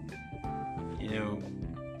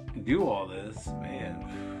 do all this, man.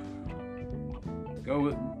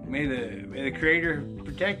 May the Creator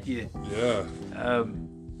protect you. Yeah. I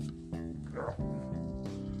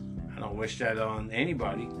don't wish that on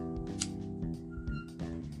anybody.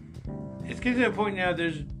 It's getting to the point now.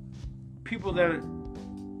 There's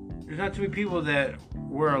not too many people that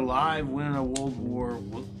were alive when the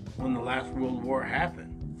last World War happened.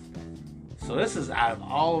 So this is out of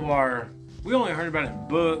all of our. We only heard about it in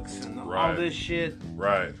books and all this shit.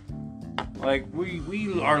 Right. Like we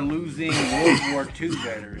are losing World War II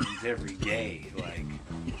veterans every day. Like.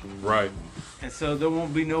 Right. And so there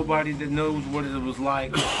won't be nobody that knows what it was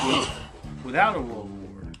like without a World War.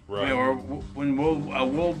 Right. Or when a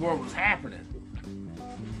World War was happening.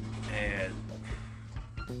 And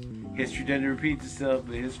history doesn't repeat itself,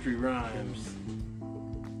 but history rhymes.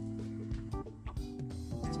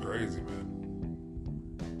 It's crazy, man.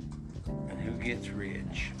 And who gets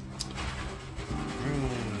rich?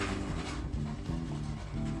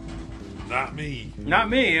 Not me. Not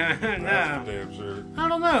me. No. That's for damn sure. I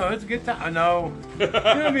don't know. It's a good time. I know. It's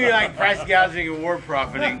going to be like price gouging and war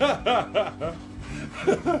profiting.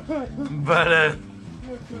 But,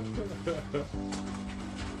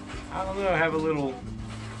 I don't know. Have a little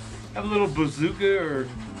bazooka or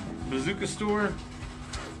bazooka store.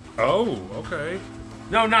 Oh, okay.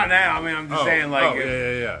 No, not now. I mean, I'm just saying, like,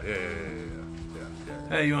 yeah.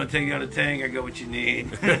 Hey, you want to take out a tank? I got what you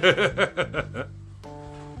need.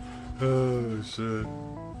 Oh shit.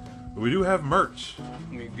 We do have merch.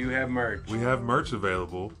 We do have merch. We have merch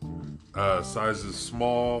available. Sizes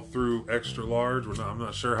small through extra large. I'm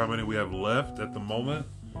not sure how many we have left at the moment,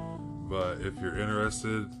 but if you're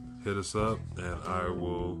interested, hit us up and I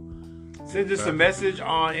will send us a message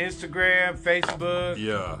on Instagram, Facebook.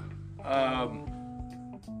 Yeah.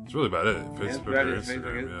 It's really about it. Facebook or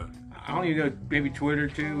Instagram. Yeah. I don't even know. Maybe Twitter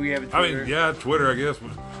too. We have a Twitter. I mean, yeah, Twitter. I guess.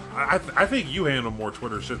 I think you handle more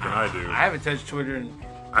Twitter shit than I do. I haven't touched Twitter in.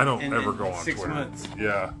 I don't ever go on 6 Twitter. months.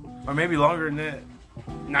 Yeah. Or maybe longer than that.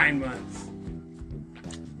 9 months.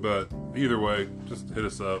 But either way, just hit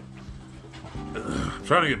us up. I'm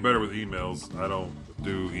trying to get better with emails. I don't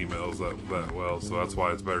do emails that well, so that's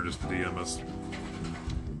why it's better just to DM us.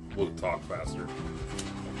 We'll talk faster.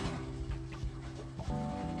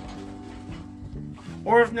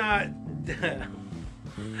 Or if not, I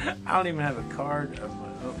don't even have a card of my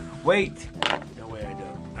own. Wait. No way I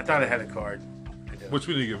don't. I thought I had a card. I don't. Which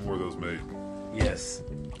we need to get more of those made. Yes.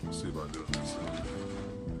 We'll see about doing this.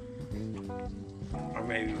 Or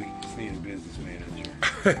maybe we just need a business manager.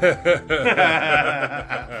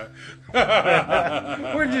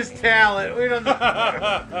 We're just talent. We don't.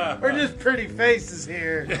 We're just pretty faces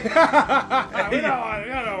here. We don't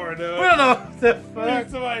know what we're doing. We don't know what the fuck.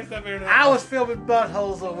 Somebody step here. I was filming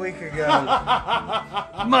buttholes a week ago.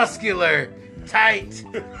 Muscular, tight,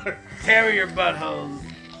 terrier buttholes.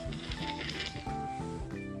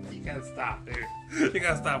 You gotta stop, dude. You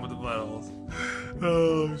gotta stop with the buttholes.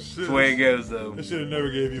 Oh shit. That's the way it goes, though. I should have never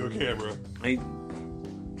gave you a camera.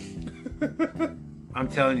 I'm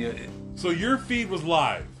telling you. So your feed was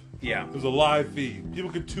live. Yeah. It was a live feed.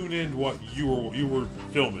 People could tune in to what you were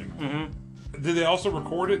filming. Mm-hmm. Did they also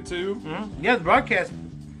record it too? Mm-hmm. Yeah, the broadcast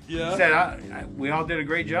said we all did a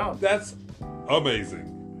great job. That's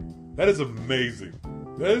amazing. That is amazing.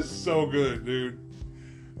 That is so good, dude.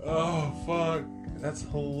 Oh fuck, that's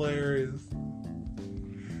hilarious.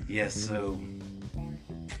 Yes, so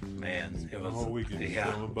man, it was the whole weekend.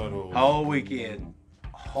 Yeah, Buttholes. whole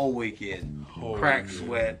weekend. Crack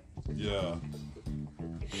sweat. Yeah.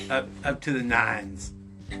 Up to the nines.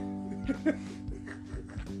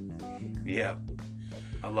 Yep.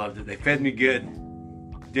 I loved it. They fed me good.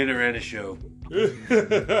 Dinner and a show.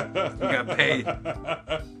 Got paid.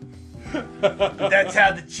 That's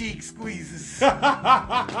how the cheek squeezes.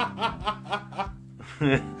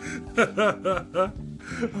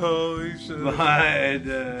 Holy shit. But,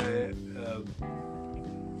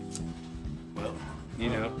 well, you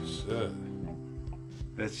know, Shit.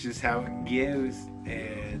 that's just how it goes.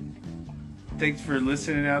 And thanks for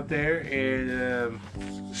listening out there. And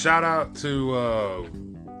Shout out to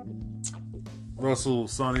Russell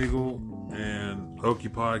Sun Eagle and Okie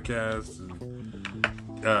Podcast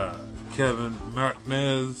and Kevin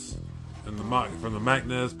Martinez and from the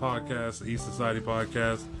Macnez Podcast, the East Society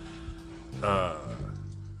Podcast.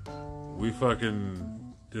 We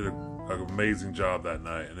fucking did an amazing job that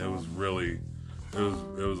night, and it was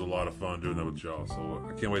a lot of fun doing that with y'all. So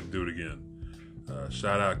I can't wait to do it again.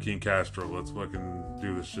 Shout out King Castro. Let's fucking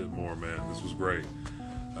do this shit more, man. This was great.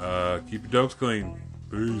 Keep your dopes clean.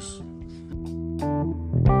 Peace.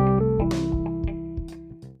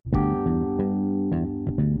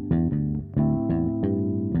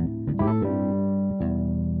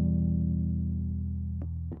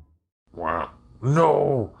 Wow.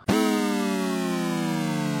 No!